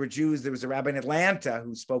 In fact, there was a rabbi in Atlanta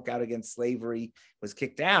who spoke out against slavery, was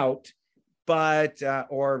kicked out,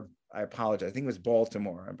 or I apologize, I think it was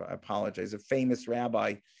Baltimore, I apologize, a famous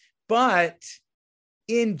rabbi. But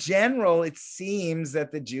in general, it seems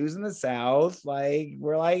that the Jews in the South,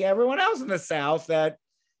 were like everyone else in the South, that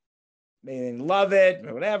they didn't love it,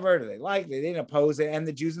 or whatever, they didn't oppose it. And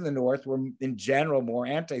the Jews in the North were, in general, more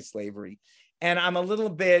anti-slavery. And I'm a little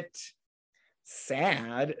bit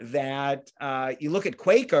sad that you look at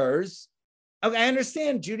Quakers. Okay, I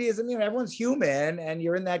understand Judaism, everyone's human and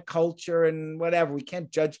you're in that culture and whatever. We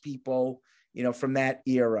can't judge people, from that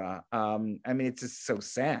era. It's just so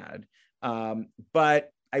sad.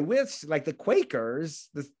 But I wish, like the Quakers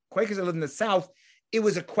that live in the South, it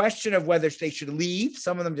was a question of whether they should leave.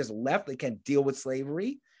 Some of them just left. They can't deal with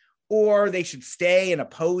slavery, or they should stay and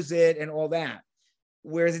oppose it and all that.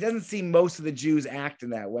 Whereas it doesn't seem most of the Jews act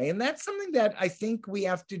in that way. And that's something that I think we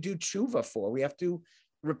have to do tshuva for. We have to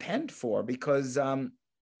repent for, because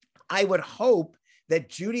I would hope that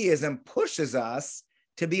Judaism pushes us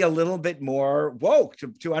to be a little bit more woke,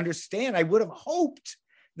 to understand. I would have hoped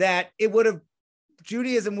that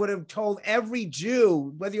Judaism would have told every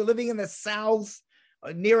Jew, whether you're living in the South,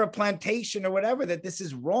 near a plantation or whatever, that this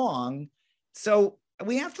is wrong. So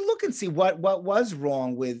we have to look and see what was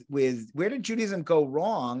wrong with where did Judaism go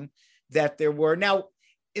wrong, that there were. Now,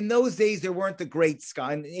 in those days, there weren't the great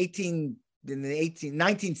scholars. In the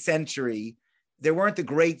 19th century, there weren't the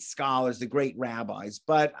great scholars, the great rabbis,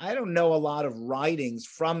 but I don't know a lot of writings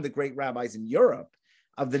from the great rabbis in Europe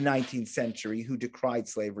of the 19th century who decried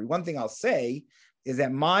slavery. One thing I'll say is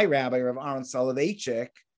that my rabbi, Rav Aaron Soloveitchik,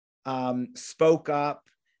 spoke up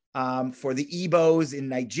for the Igbos in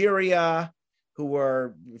Nigeria, who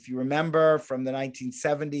were, if you remember, from the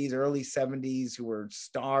 1970s, early 70s, who were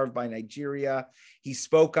starved by Nigeria. He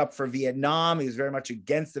spoke up for Vietnam. He was very much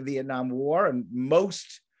against the Vietnam War, and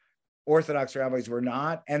most Orthodox rabbis were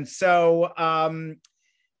not. And so,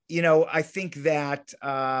 I think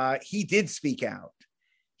that he did speak out.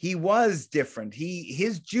 He was different.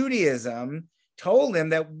 His Judaism told him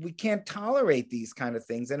that we can't tolerate these kind of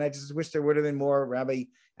things. And I just wish there would have been more Rabbi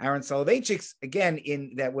Aaron Soloveitchiks,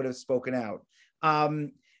 again, that would have spoken out.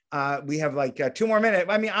 We have like 2 more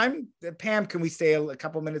minutes. Pam, can we stay a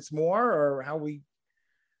couple minutes more, or how we?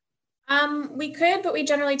 We could, but we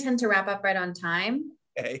generally tend to wrap up right on time.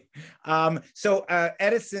 Okay. So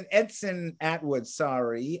Edson Atwood,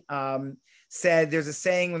 said there's a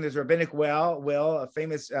saying when there's a rabbinic will, a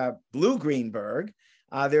famous Blue Greenberg,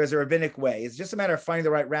 there's a rabbinic way. It's just a matter of finding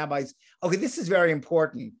the right rabbis. Okay, this is very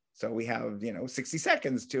important. So we have, 60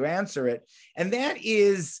 seconds to answer it. And that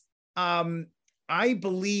is, I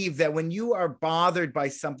believe that when you are bothered by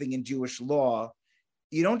something in Jewish law,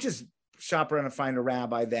 you don't just shop around and find a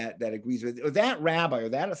rabbi that agrees with it, or that rabbi or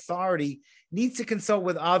that authority needs to consult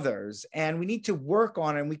with others, and we need to work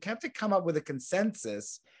on it. And we have to come up with a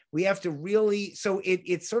consensus. We have to really, so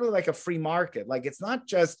it's sort of like a free market. Like, it's not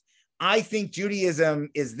just, I think Judaism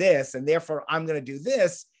is this, and therefore I'm going to do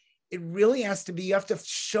this. It really has to be, you have to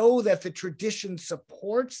show that the tradition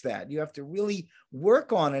supports that. You have to really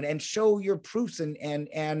work on it and show your proofs.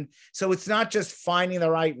 And so it's not just finding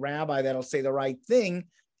the right rabbi that'll say the right thing.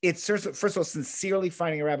 It's first of all, sincerely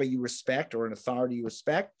finding a rabbi you respect, or an authority you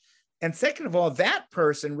respect. And second of all, that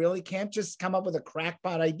person really can't just come up with a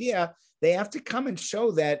crackpot idea. They have to come and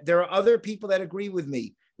show that there are other people that agree with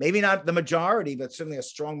me. Maybe not the majority, but certainly a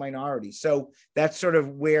strong minority. So that's sort of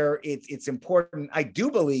where it's important. I do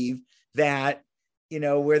believe that,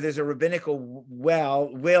 where there's a rabbinical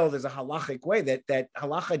there's a halachic way that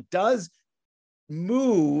halacha does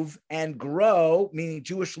move and grow, meaning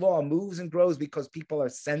Jewish law moves and grows because people are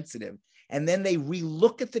sensitive. And then they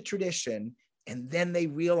relook at the tradition, and then they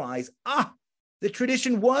realize, the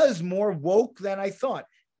tradition was more woke than I thought.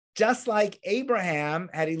 Just like Abraham,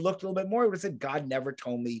 had he looked a little bit more, he would have said, God never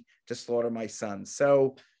told me to slaughter my son.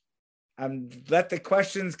 So let the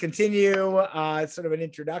questions continue. It's sort of an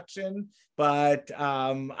introduction, but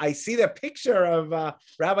I see the picture of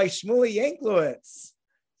Rabbi Shmuley Yanklowitz.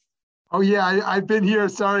 Oh yeah, I've been here.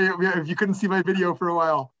 Sorry if you couldn't see my video for a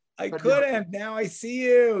while. I couldn't. Yeah. Now I see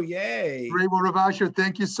you. Yay. Great. Well, Rav Asher,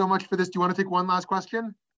 thank you so much for this. Do you want to take one last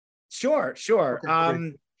question? Sure.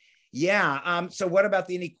 Okay, so what about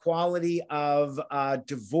the inequality of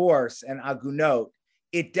divorce and agunot?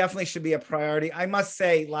 It definitely should be a priority. I must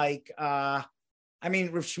say, I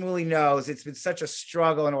mean, Rav Shmuley knows it's been such a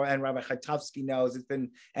struggle, and Rabbi Chaitovsky knows it's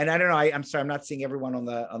been, and I don't know, I'm sorry, I'm not seeing everyone on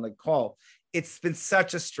the call. It's been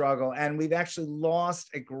such a struggle, and we've actually lost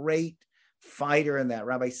a great fighter in that,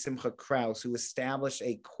 Rabbi Simcha Kraus, who established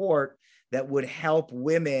a court that would help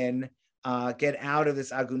women get out of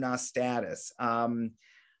this aguna status. I'm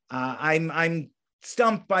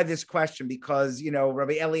stumped by this question because,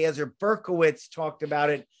 Rabbi Eliezer Berkowitz talked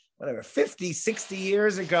about it, 50, 60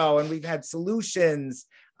 years ago, and we've had solutions.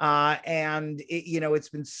 And it's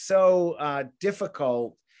been so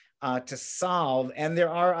difficult to solve. And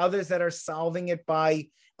there are others that are solving it by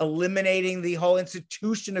eliminating the whole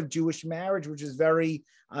institution of Jewish marriage, which is very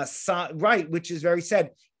which is very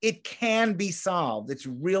sad. It can be solved. It's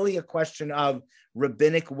really a question of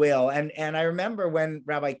rabbinic will. And I remember when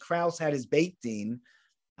Rabbi Kraus had his Beit Din,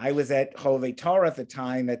 I was at Chovei Torah at the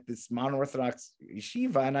time at this mono-Orthodox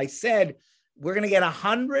yeshiva, and I said, we're going to get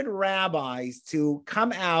 100 rabbis to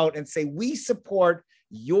come out and say, we support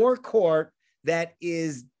your court that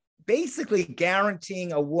is basically guaranteeing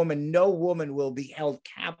no woman will be held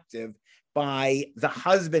captive by the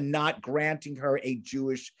husband not granting her a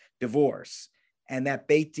Jewish divorce. And that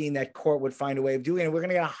Beit Din, that court would find a way of doing it. We're going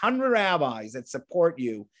to get 100 rabbis that support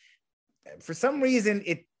you. For some reason,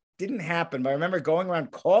 it didn't happen, but I remember going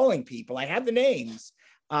around calling people. I had the names.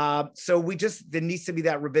 So there needs to be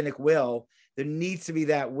that rabbinic will. There needs to be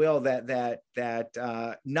that will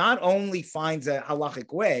that not only finds a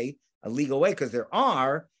halachic way, a legal way, because there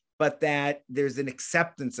are, but that there's an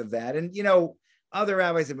acceptance of that. And, other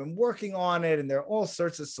rabbis have been working on it, and there are all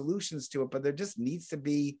sorts of solutions to it, but there just needs to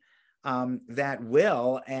be that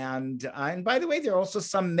will. And by the way, there are also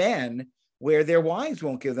some men where their wives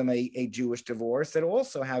won't give them a Jewish divorce that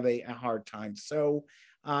also have a hard time. So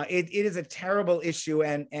it is a terrible issue,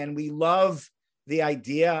 and we love the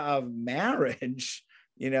idea of marriage,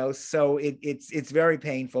 so it's very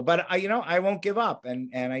painful. But I won't give up,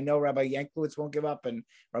 and I know Rabbi Yanklowitz won't give up, and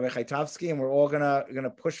Rabbi Chaitovsky, and we're all gonna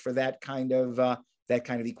push for that kind of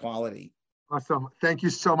equality. Awesome. Thank you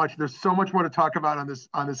so much. There's so much more to talk about on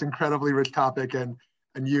this incredibly rich topic, and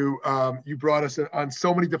you brought us on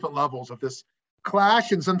so many different levels of this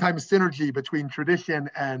clash and sometimes synergy between tradition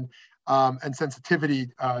and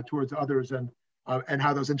sensitivity towards others, and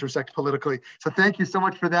how those intersect politically. So thank you so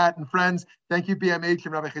much for that. And friends, thank you BMH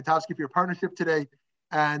and Rabbi Chaitovsky for your partnership today.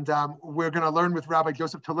 And we're going to learn with Rabbi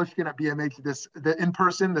Joseph Telushkin at BMH in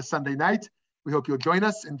person this Sunday night. We hope you'll join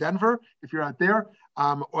us in Denver if you're out there,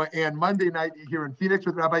 and Monday night here in Phoenix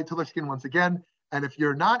with Rabbi Telushkin once again. And if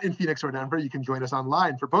you're not in Phoenix or Denver, you can join us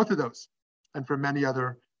online for both of those and for many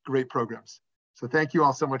other great programs. So thank you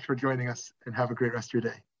all so much for joining us, and have a great rest of your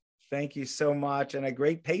day. Thank you so much, and a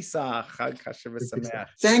great Pesach. Chag Kasher v'Sameach.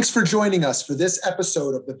 Thanks for joining us for this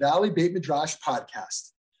episode of the Valley Beit Midrash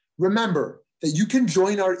podcast. Remember that you can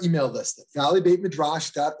join our email list at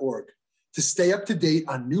valleybeitmidrash.org to stay up to date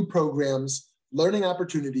on new programs, learning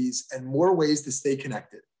opportunities, and more ways to stay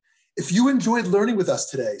connected. If you enjoyed learning with us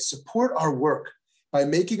today, support our work by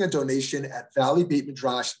making a donation at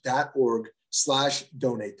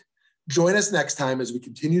valleybeitmidrash.org/donate. Join us next time as we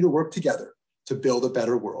continue to work together to build a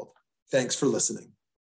better world. Thanks for listening.